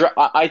 because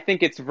I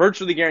think it's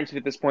virtually guaranteed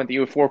at this point that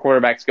you have 4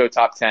 quarterbacks go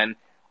top 10.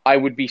 I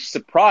would be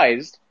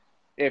surprised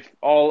if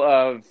all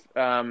of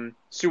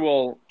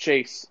Sewell,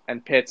 Chase,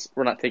 and Pitts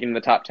were not taken in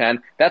the top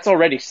 10. That's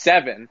already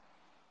 7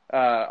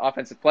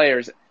 offensive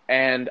players,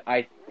 and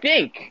I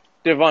think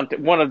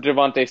one of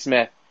Devontae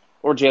Smith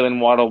or Jalen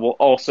Waddle will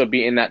also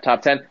be in that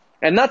top 10.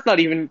 And that's not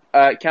even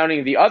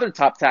counting the other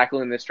top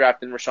tackle in this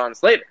draft in Rashawn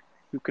Slater,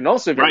 who can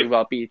also very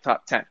well be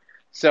top 10.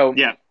 So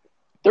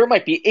there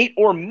might be 8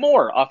 or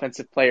more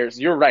offensive players.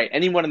 You're right.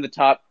 Anyone in the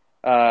top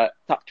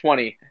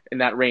 20 in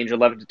that range,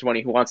 11 to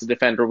 20, who wants a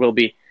defender will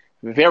be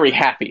very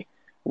happy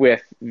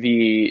with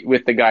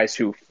the guys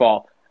who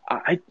fall.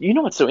 You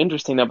know what's so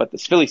interesting though about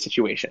this Philly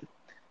situation?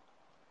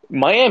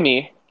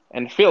 Miami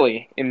and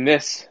Philly in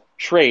this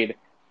trade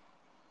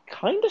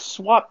kind of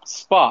swapped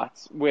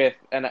spots with,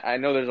 and I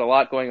know there's a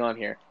lot going on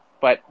here,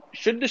 but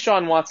should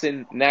Deshaun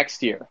Watson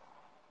next year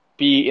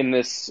be in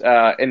the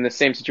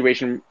same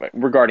situation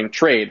regarding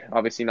trade,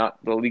 obviously not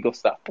the legal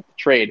stuff, but the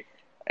trade,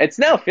 it's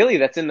now Philly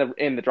that's in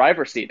the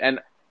driver's seat,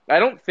 and I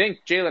don't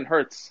think Jalen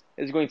Hurts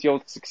is going to be able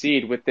to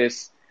succeed with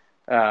this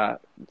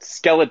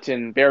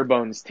skeleton, bare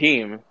bones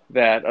team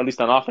that, at least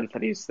on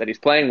offense, that he's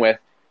playing with,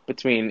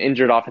 between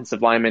injured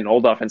offensive linemen,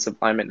 old offensive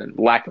linemen, and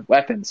lack of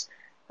weapons.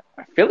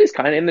 Philly's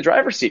kind of in the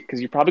driver's seat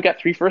because you probably got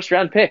 3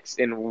 first-round picks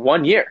in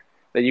 1 year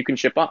that you can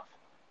ship off.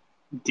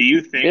 Do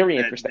you think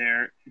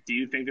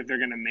that they're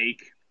going to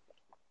make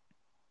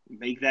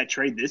that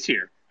trade this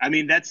year? I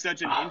mean, that's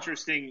such an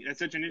interesting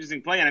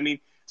play. And I mean,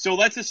 so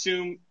let's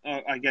assume.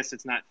 I guess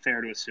it's not fair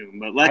to assume,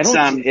 but let's. We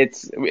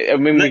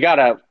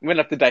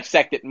have to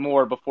dissect it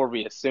more before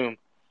we assume.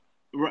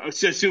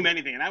 To assume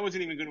anything, and I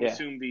wasn't even going to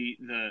assume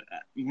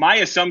my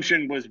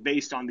assumption was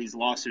based on these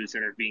lawsuits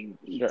that are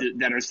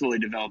that are slowly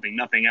developing,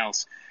 nothing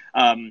else.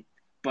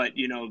 But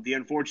the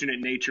unfortunate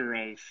nature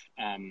of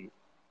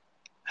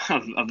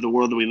the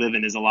world that we live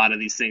in is a lot of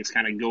these things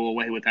kind of go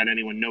away without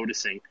anyone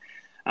noticing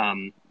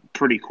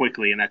pretty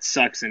quickly, and that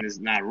sucks and is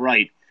not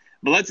right.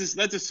 But let's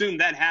assume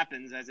that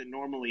happens as it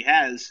normally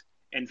has,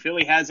 and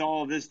Philly has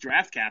all of this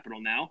draft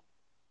capital now.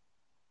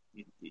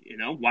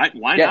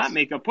 Why not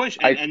make a push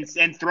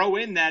and throw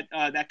in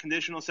that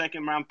conditional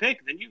second round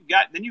pick? Then you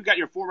got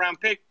your 4-round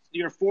pick,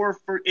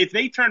 if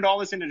they turned all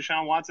this into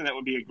Deshaun Watson,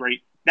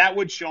 that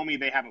would show me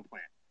they have a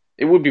plan.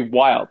 It would be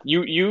wild.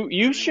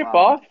 You ship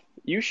off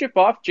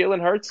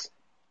Jalen Hurts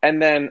and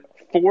then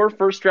 4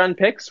 first-round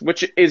picks,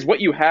 which is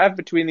what you have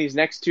between these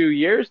next 2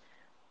 years.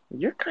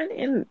 You're kind of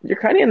in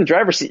the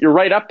driver's seat. You're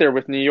right up there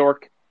with New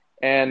York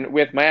and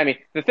with Miami.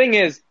 The thing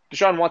is,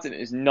 Deshaun Watson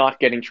is not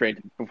getting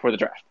traded before the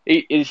draft.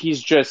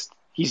 He's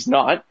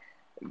not.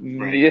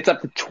 Right. It's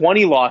up to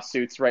 20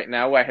 lawsuits right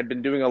now. I had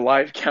been doing a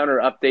live counter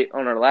update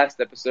on our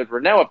last episode. We're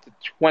now up to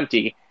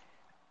 20.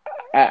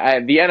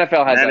 The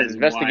NFL has an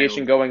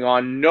investigation going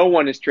on. No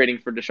one is trading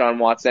for Deshaun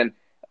Watson.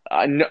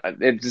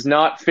 It is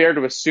not fair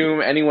to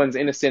assume anyone's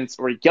innocence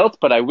or guilt,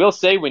 but I will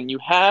say when you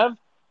have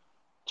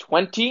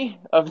 20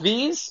 of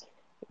these,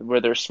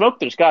 where there's smoke,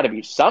 there's got to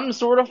be some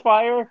sort of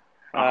fire.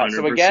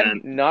 So again,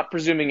 not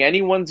presuming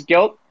anyone's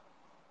guilt,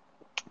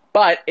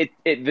 but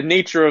the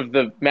nature of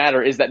the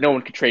matter is that no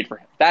one could trade for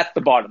him. That's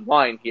the bottom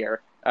line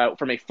here,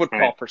 from a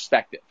football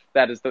perspective.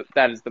 That is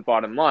the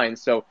bottom line.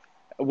 So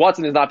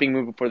Watson is not being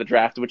moved before the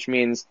draft, which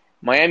means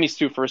Miami's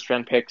 2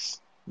 first-round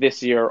picks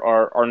this year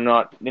are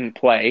not in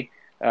play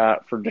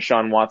for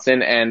Deshaun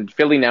Watson, and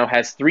Philly now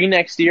has 3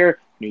 next year.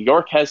 New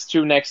York has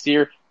 2 next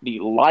year. The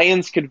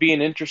Lions could be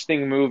an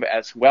interesting move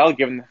as well,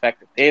 given the fact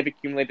that they have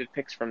accumulated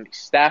picks from the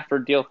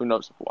Stafford deal. Who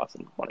knows if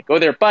Watson would want to go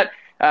there. But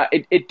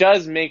it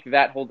does make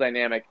that whole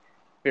dynamic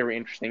very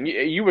interesting.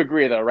 You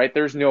agree, though, right?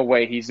 There's no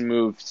way he's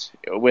moved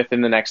within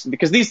the next...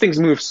 Because these things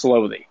move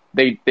slowly.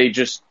 They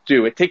just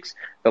do.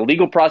 The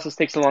legal process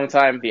takes a long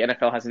time. The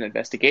NFL has an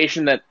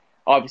investigation that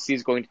obviously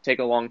is going to take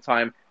a long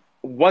time.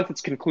 Once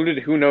it's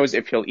concluded, who knows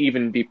if he'll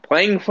even be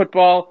playing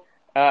football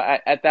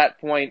at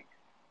that point.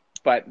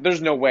 But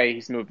there's no way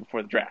he's moved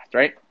before the draft,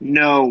 right?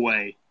 No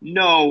way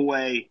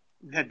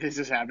that this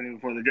is happening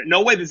before the draft.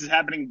 No way this is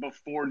happening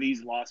before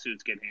these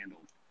lawsuits get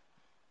handled.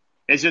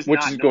 It's just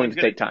is going to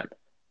take time.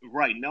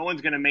 Right. No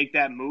one's going to make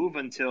that move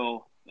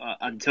until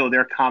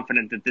they're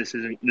confident that this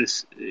isn't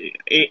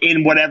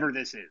in whatever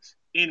this is.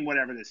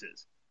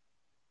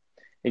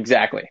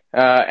 Exactly.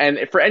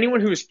 And for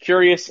anyone who's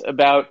curious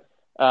about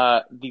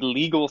the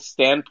legal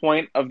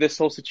standpoint of this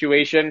whole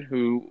situation,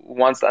 who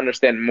wants to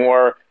understand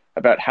more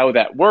about how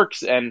that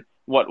works and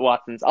what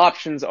Watson's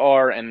options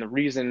are and the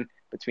reason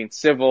between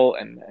civil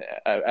and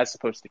as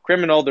opposed to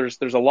criminal. There's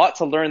a lot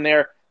to learn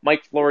there.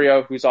 Mike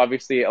Florio, who's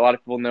obviously a lot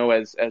of people know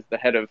as the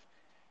head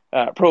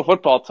of Pro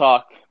Football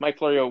Talk. Mike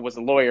Florio was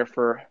a lawyer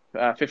for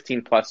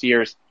 15 plus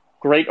years.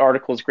 Great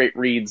articles, great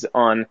reads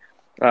on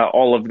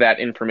all of that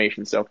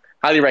information. So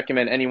highly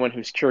recommend anyone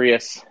who's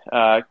curious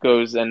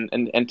goes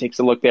and takes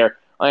a look there.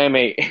 I am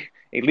a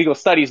legal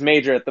studies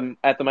major at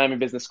the Miami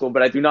Business School,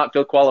 but I do not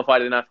feel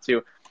qualified enough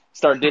to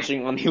start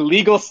dishing on the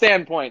legal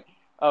standpoint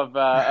of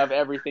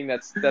everything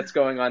that's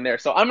going on there.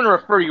 So I'm going to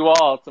refer you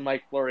all to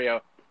Mike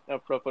Florio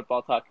of Pro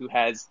Football Talk, who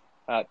has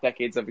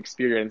decades of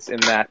experience in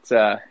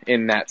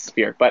that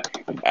sphere. But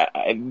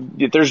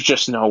there's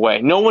just no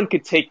way. No one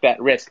could take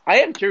that risk. I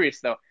am curious,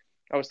 though.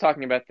 I was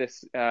talking about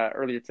this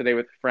earlier today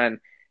with a friend.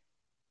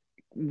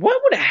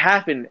 What would have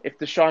happened if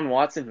Deshaun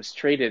Watson was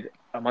traded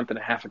a month and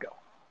a half ago?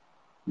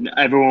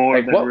 Everyone would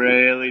have been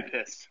really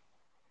pissed.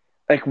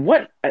 Like,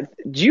 what?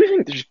 Do you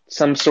think there's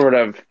some sort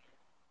of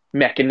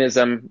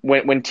mechanism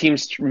when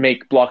teams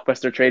make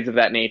blockbuster trades of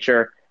that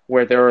nature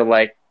where there are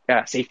like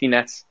safety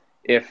nets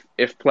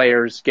if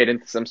players get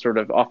into some sort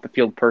of off the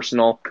field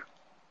personal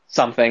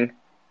something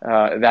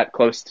that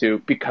close to,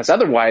 because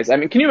otherwise, I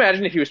mean, can you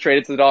imagine if he was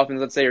traded to the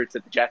Dolphins, let's say, or to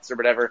the Jets or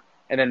whatever,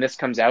 and then this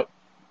comes out?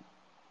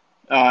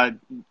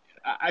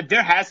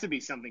 There has to be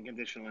something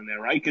conditional in there,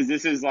 right? Because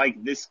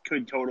this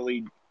could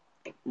totally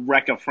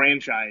wreck a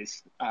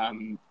franchise.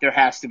 There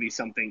has to be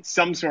some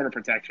sort of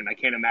protection. I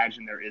can't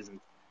imagine there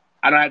isn't.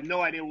 I have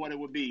no idea what it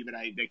would be, but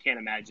I can't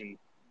imagine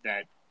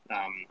that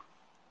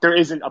there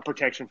isn't a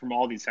protection from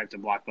all these types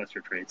of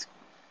blockbuster trades.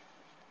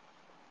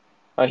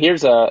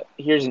 Here's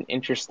an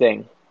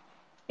interesting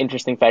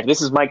fact.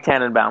 This is Mike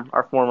Tannenbaum,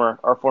 our former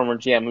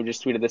GM, who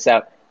just tweeted this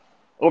out.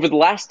 Over the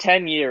last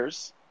 10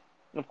 years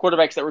of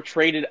quarterbacks that were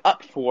traded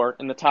up for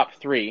in the top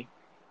 3,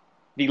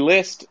 the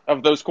list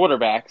of those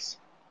quarterbacks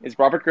is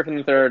Robert Griffin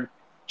III,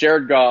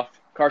 Jared Goff,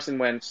 Carson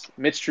Wentz,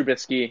 Mitch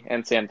Trubisky,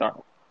 and Sam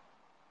Darnold.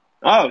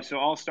 Oh, so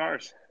all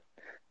stars.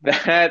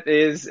 That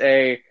is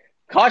a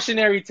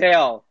cautionary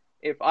tale,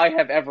 if I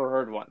have ever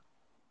heard one.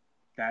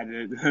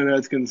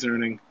 That's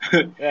concerning.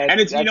 And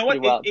it's, you know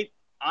what? It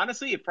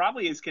honestly, it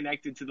probably is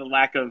connected to the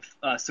lack of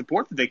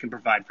support that they can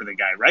provide for the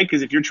guy, right?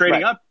 Because if you're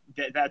trading up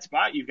that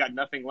spot, you've got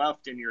nothing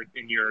left in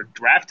your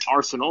draft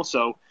arsenal.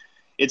 So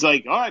it's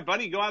like, all right,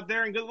 buddy, go out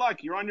there and good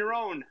luck. You're on your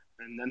own.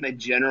 And then they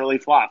generally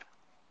flop.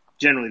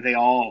 Generally, they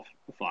all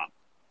flop.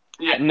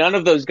 Yeah, none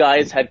of those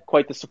guys had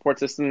quite the support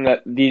system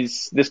that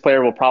this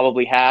player will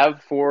probably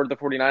have for the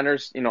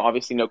 49ers. You know,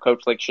 obviously no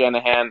coach like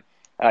Shanahan.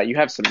 You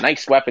have some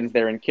nice weapons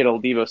there in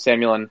Kittle, Deebo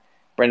Samuel, and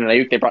Brandon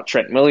Ayuk. They brought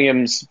Trent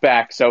Williams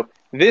back. So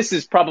this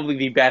is probably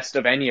the best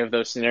of any of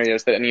those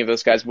scenarios that any of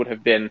those guys would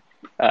have been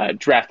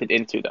drafted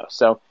into, though.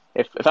 So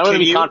if I'm going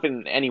to be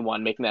confident in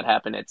anyone making that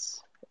happen,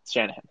 it's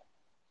Shanahan.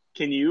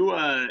 Can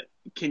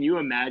you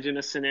imagine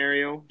a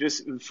scenario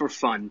just for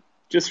fun,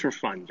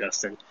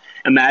 Justin?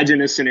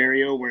 Imagine a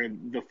scenario where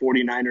the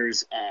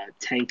 49ers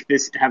tank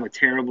this, have a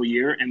terrible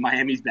year, and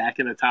Miami's back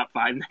in the top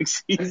 5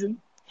 next season.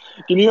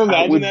 Can you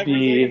imagine that for a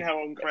second,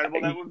 how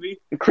incredible that would be?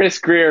 Chris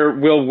Greer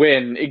will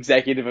win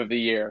Executive of the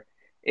Year.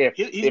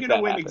 He's going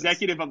to win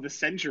Executive of the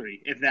Century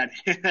if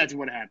that's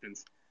what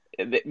happens.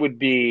 It would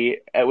be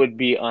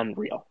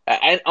unreal.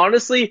 And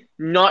honestly,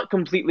 not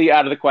completely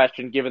out of the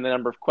question given the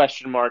number of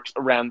question marks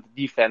around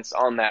the defense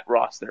on that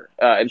roster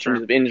in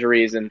terms of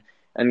injuries and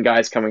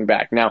guys coming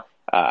back. Now,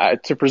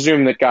 to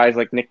presume that guys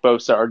like Nick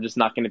Bosa are just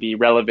not going to be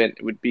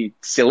relevant would be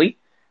silly,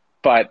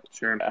 but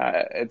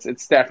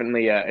it's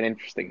definitely an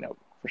interesting note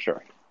for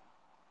sure.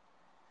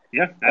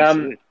 Yeah,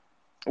 absolutely.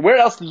 Where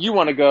else do you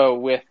want to go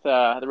with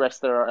the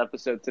rest of our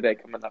episode today,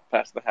 coming up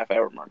past the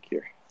half-hour mark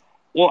here?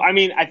 Well, I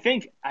mean, I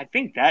think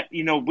that,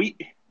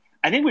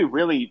 I think we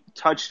really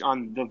touched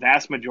on the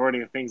vast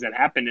majority of things that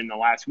happened in the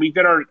last week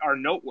that are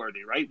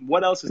noteworthy, right?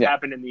 What else has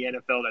happened in the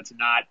NFL that's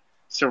not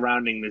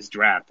surrounding this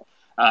draft?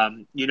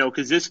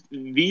 Because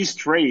these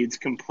trades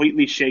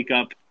completely shake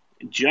up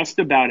just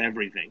about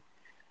everything.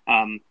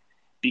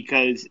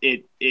 Because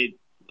it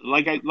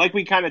like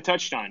we kind of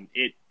touched on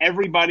it,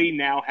 everybody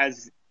now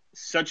has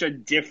such a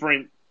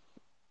different.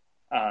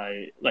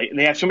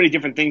 They have so many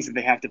different things that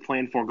they have to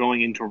plan for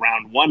going into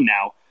round 1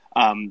 now.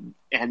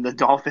 And the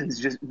Dolphins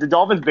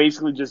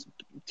basically just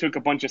took a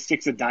bunch of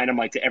sticks of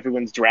dynamite to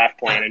everyone's draft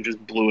plan and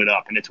just blew it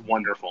up, and it's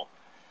wonderful.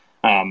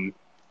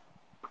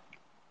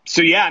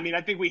 So yeah, I mean,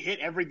 I think we hit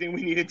everything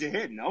we needed to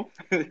hit, no?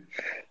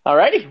 All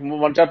righty.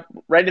 We'll jump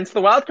right into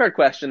the wild card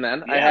question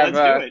then. Yeah, let's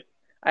do it.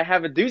 I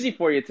have a doozy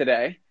for you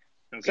today.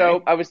 Okay.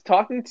 So I was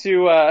talking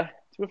to a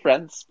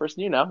friend, this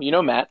person you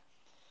know Matt.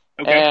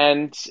 Okay.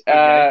 And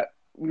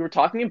we were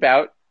talking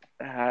about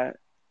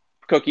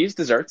cookies,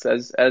 desserts,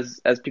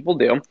 as people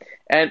do.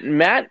 And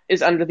Matt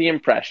is under the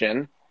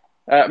impression,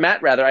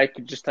 I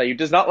could just tell you,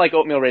 does not like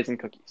oatmeal raisin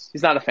cookies.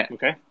 He's not a fan.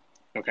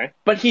 Okay.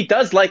 But he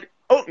does like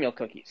oatmeal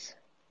cookies,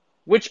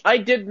 which I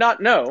did not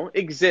know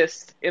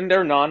exist in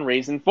their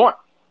non-raisin form.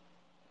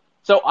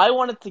 So I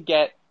wanted to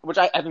get which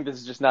I think this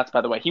is just nuts,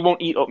 by the way. He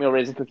won't eat oatmeal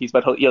raisin cookies,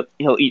 but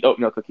he'll eat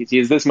oatmeal cookies. He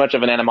has this much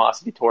of an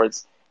animosity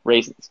towards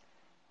raisins.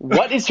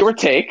 What is your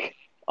take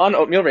on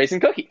oatmeal raisin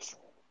cookies?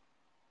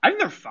 I think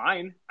they're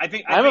fine. I'm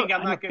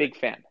a big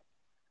fan.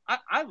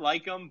 I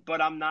like them,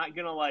 but I'm not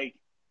gonna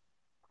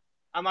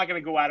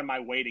go out of my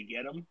way to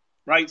get them.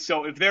 Right.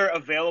 So if they're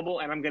available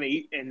and I'm gonna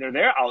eat and they're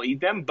there, I'll eat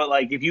them. But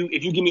like if you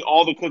give me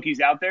all the cookies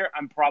out there,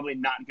 I'm probably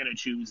not gonna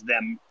choose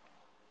them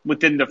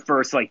within the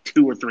first like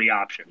 2 or 3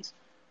 options.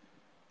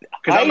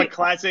 Because I'm a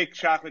classic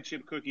chocolate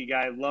chip cookie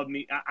guy.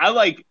 I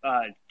like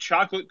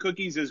chocolate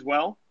cookies as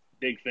well.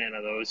 Big fan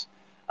of those.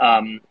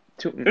 I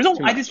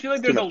just feel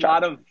like there's a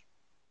lot of.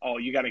 Oh,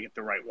 you got to get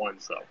the right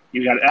ones though.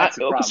 That's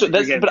the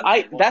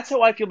problem. That's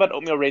how I feel about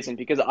oatmeal raisin,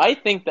 because I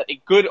think that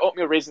a good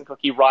oatmeal raisin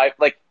cookie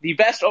the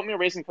best oatmeal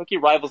raisin cookie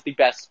rivals the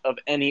best of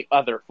any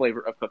other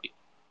flavor of cookie.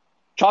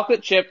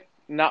 Chocolate chip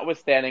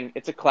notwithstanding,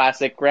 it's a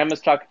classic.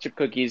 Grandma's chocolate chip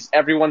cookies.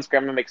 Everyone's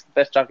grandma makes the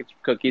best chocolate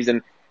chip cookies,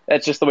 and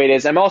that's just the way it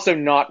is. I'm also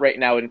not right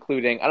now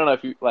including. I don't know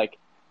if you like.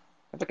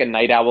 It's like a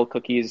Night Owl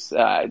cookies.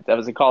 I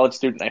was a college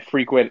student. I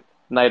frequent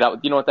Night Owl.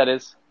 Do you know what that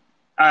is?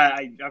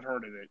 I've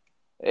heard of it.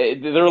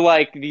 They're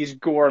like these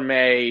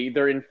gourmet.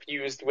 They're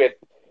infused with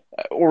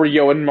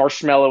Oreo and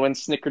marshmallow and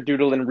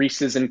Snickerdoodle and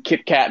Reese's and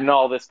Kit Kat and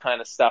all this kind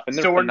of stuff. And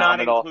so we're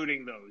phenomenal. Not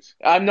including those.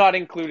 I'm not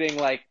including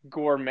like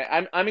gourmet.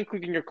 I'm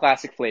including your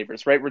classic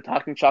flavors, right? We're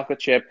talking chocolate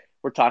chip.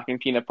 We're talking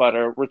peanut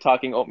butter. We're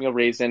talking oatmeal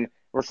raisin.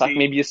 We're talking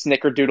maybe a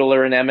Snickerdoodle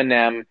or an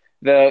M&M.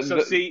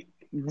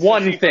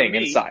 One thing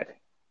inside.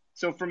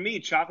 So for me,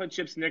 chocolate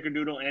chip,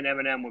 Snickerdoodle, and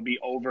M&M would be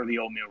over the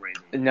oatmeal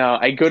raisin. No,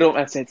 I go to.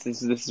 This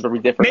is where we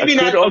differ. Maybe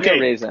not oatmeal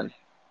raisin.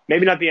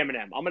 Maybe not the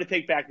M&M. I'm going to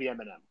take back the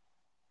M&M.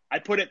 I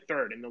put it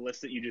third in the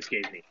list that you just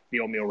gave me,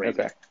 the oatmeal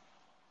raisin.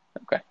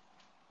 Okay.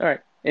 All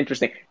right.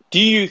 Interesting. Do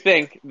you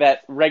think that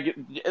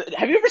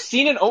have you ever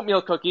seen an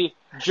oatmeal cookie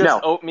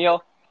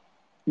oatmeal?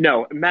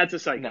 No, Matt's a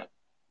psycho. No,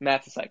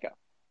 Matt's a psycho.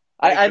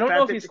 I don't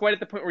know if he's quite at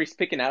the point where he's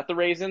picking out the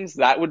raisins.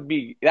 That would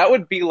be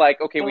like,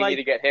 okay, we need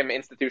to get him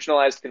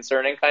institutionalized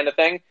concerning kind of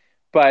thing.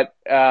 But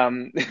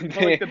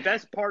the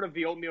best part of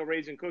the oatmeal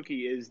raisin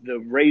cookie is the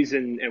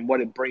raisin and what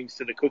it brings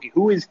to the cookie.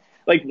 Why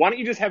don't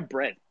you just have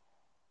bread?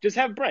 Just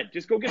have bread.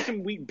 Just go get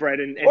some wheat bread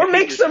and or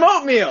make some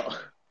oatmeal.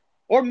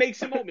 Or make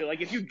some oatmeal. Like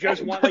if you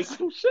just want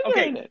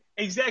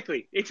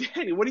exactly.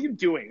 What are you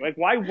doing? Like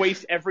why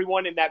waste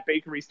everyone in that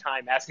bakery's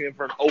time asking them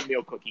for an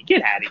oatmeal cookie?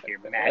 Get out of here,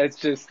 Matt. It's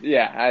just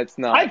it's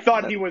not. I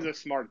thought he was a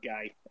smart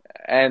guy.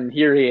 And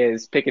here he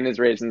is picking his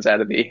raisins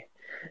out of the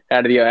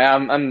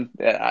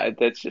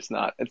that's just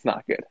not. It's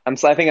not good.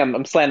 I think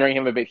I'm slandering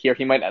him a bit here.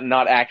 He might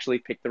not actually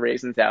pick the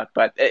raisins out,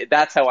 but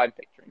that's how I'm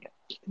picturing it.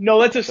 No,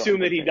 let's assume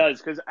that he does.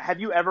 Because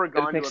have you ever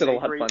gone to a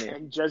bakery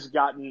and just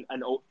gotten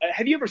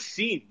have you ever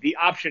seen the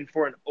option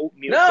for an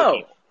oatmeal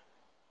cookie?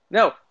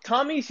 No.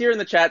 Tommy's here in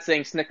the chat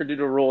saying Snickerdoodle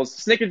rules.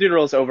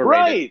 Snickerdoodle is overrated.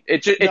 Right.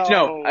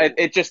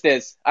 It just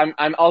is.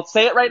 I'll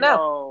say it right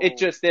now. It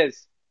just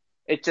is.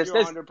 It just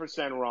You're is.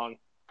 100% wrong.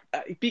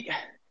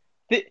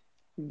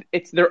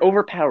 They're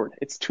overpowered.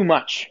 It's too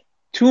much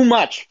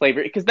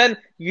flavor, because then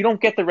you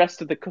don't get the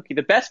rest of the cookie.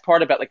 The best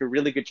part about like a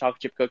really good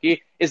chocolate chip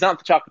cookie is not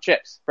the chocolate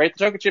chips, right? The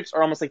chocolate chips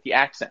are almost like the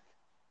accent,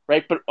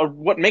 right? But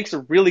what makes a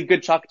really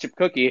good chocolate chip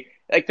cookie,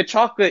 like the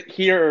chocolate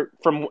here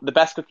from the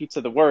best cookie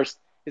to the worst,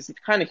 is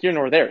kind of here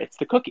nor there. It's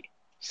the cookie.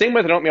 Same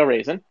with an oatmeal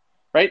raisin,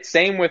 right?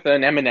 Same with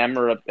an M&M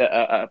or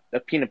a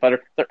peanut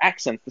butter. They're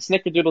accents. The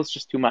Snickerdoodle is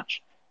just too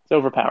much. It's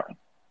overpowering.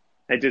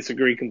 I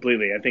disagree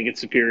completely. I think it's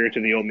superior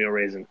to the oatmeal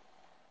raisin.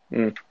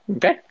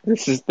 Okay,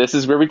 this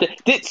is where we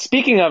did.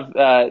 Speaking of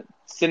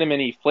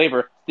cinnamony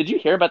flavor, did you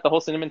hear about the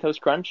whole Cinnamon Toast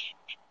Crunch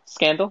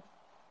scandal?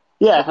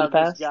 Yeah, how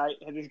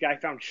this guy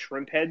found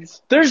shrimp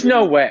heads. There's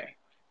no way.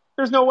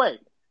 What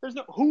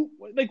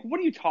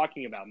are you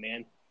talking about,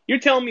 man? You're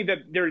telling me that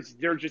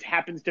there just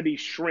happens to be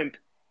shrimp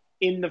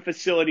in the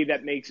facility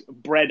that makes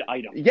bread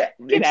items? Yeah,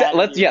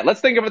 let's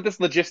think about this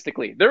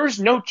logistically. There is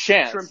no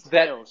chance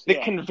that the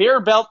conveyor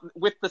belt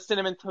with the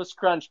Cinnamon Toast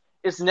Crunch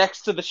is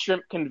next to the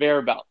shrimp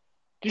conveyor belt.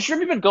 Do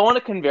shrimp even go on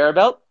a conveyor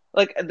belt?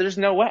 Like, there's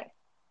no way.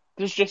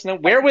 There's just no.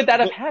 Where would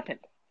that have happened?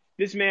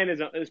 This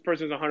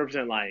person is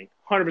 100% lying.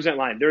 100%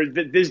 lying.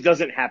 This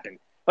doesn't happen.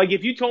 Like,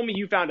 if you told me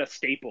you found a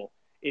staple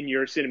in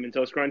your Cinnamon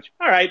Toast Crunch,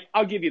 all right,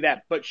 I'll give you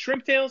that. But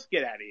shrimp tails,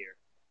 get out of here.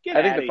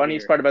 I think the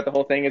funniest part about the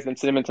whole thing is that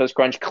Cinnamon Toast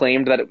Crunch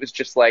claimed that it was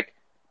just like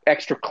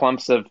extra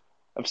clumps of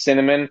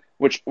cinnamon,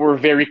 which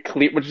is very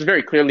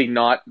clearly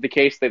not the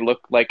case. They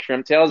look like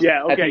shrimp tails.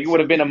 Yeah, okay. I think it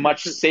would have been a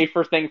much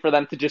safer thing for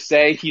them to just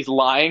say he's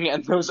lying,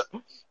 and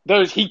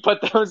those he put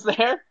those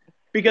there.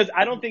 Because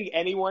I don't think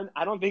anyone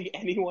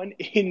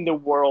in the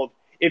world,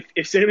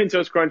 if Cinnamon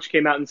Toast Crunch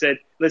came out and said,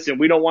 listen,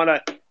 we don't want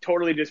to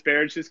totally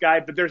disparage this guy,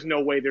 but there's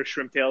no way there's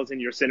shrimp tails in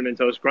your Cinnamon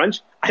Toast Crunch,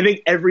 I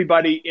think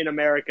everybody in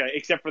America,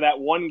 except for that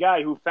one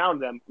guy who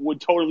found them, would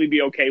totally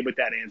be okay with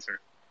that answer.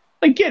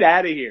 Like, get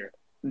out of here.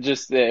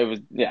 Get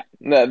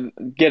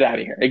out of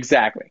here.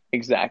 Exactly.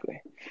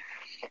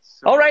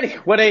 Alrighty,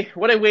 what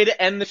a way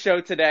to end the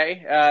show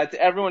today. To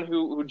everyone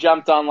who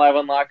jumped on live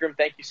on Locker Room,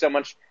 thank you so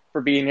much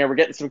for being here. We're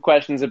getting some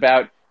questions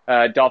about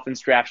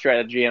Dolphins draft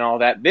strategy and all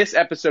that. This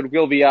episode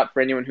will be up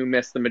for anyone who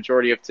missed the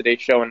majority of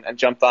today's show and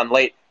jumped on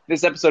late.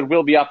 This episode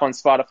will be up on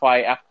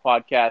Spotify, Apple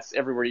Podcasts,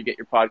 everywhere you get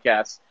your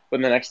podcasts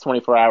within the next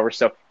 24 hours.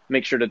 So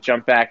make sure to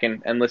jump back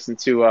and listen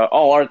to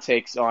all our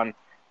takes on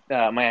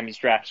Miami's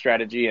draft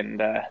strategy and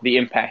the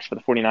impact for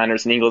the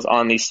 49ers and Eagles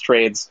on these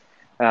trades.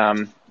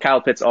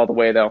 Kyle Pitts all the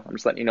way, though. I'm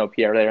just letting you know,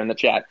 Pierre, there in the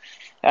chat.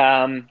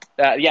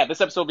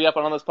 This episode will be up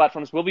on all those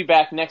platforms. We'll be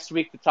back next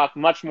week to talk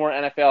much more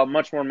NFL,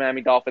 much more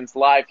Miami Dolphins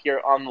live here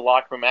on the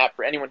Locker Room app.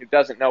 For anyone who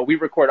doesn't know, we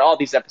record all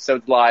these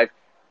episodes live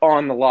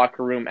on the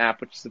Locker Room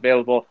app, which is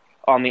available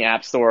on the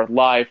App Store.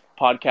 Live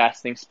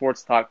podcasting,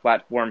 sports talk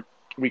platform.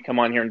 We come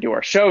on here and do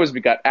our shows. We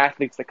got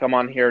athletes that come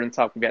on here and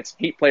talk. We've got some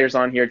Heat players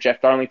on here.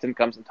 Jeff Darlington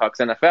comes and talks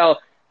NFL.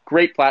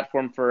 Great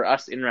platform for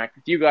us to interact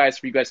with you guys,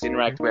 for you guys to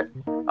interact with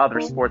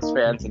other sports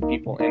fans and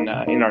people in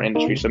our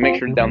industry. So make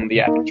sure to download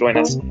the app and join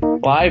us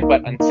live.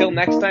 But until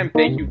next time,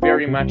 thank you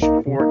very much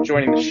for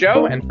joining the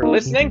show and for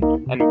listening,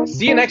 and we'll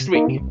see you next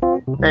week.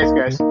 Thanks,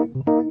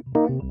 guys.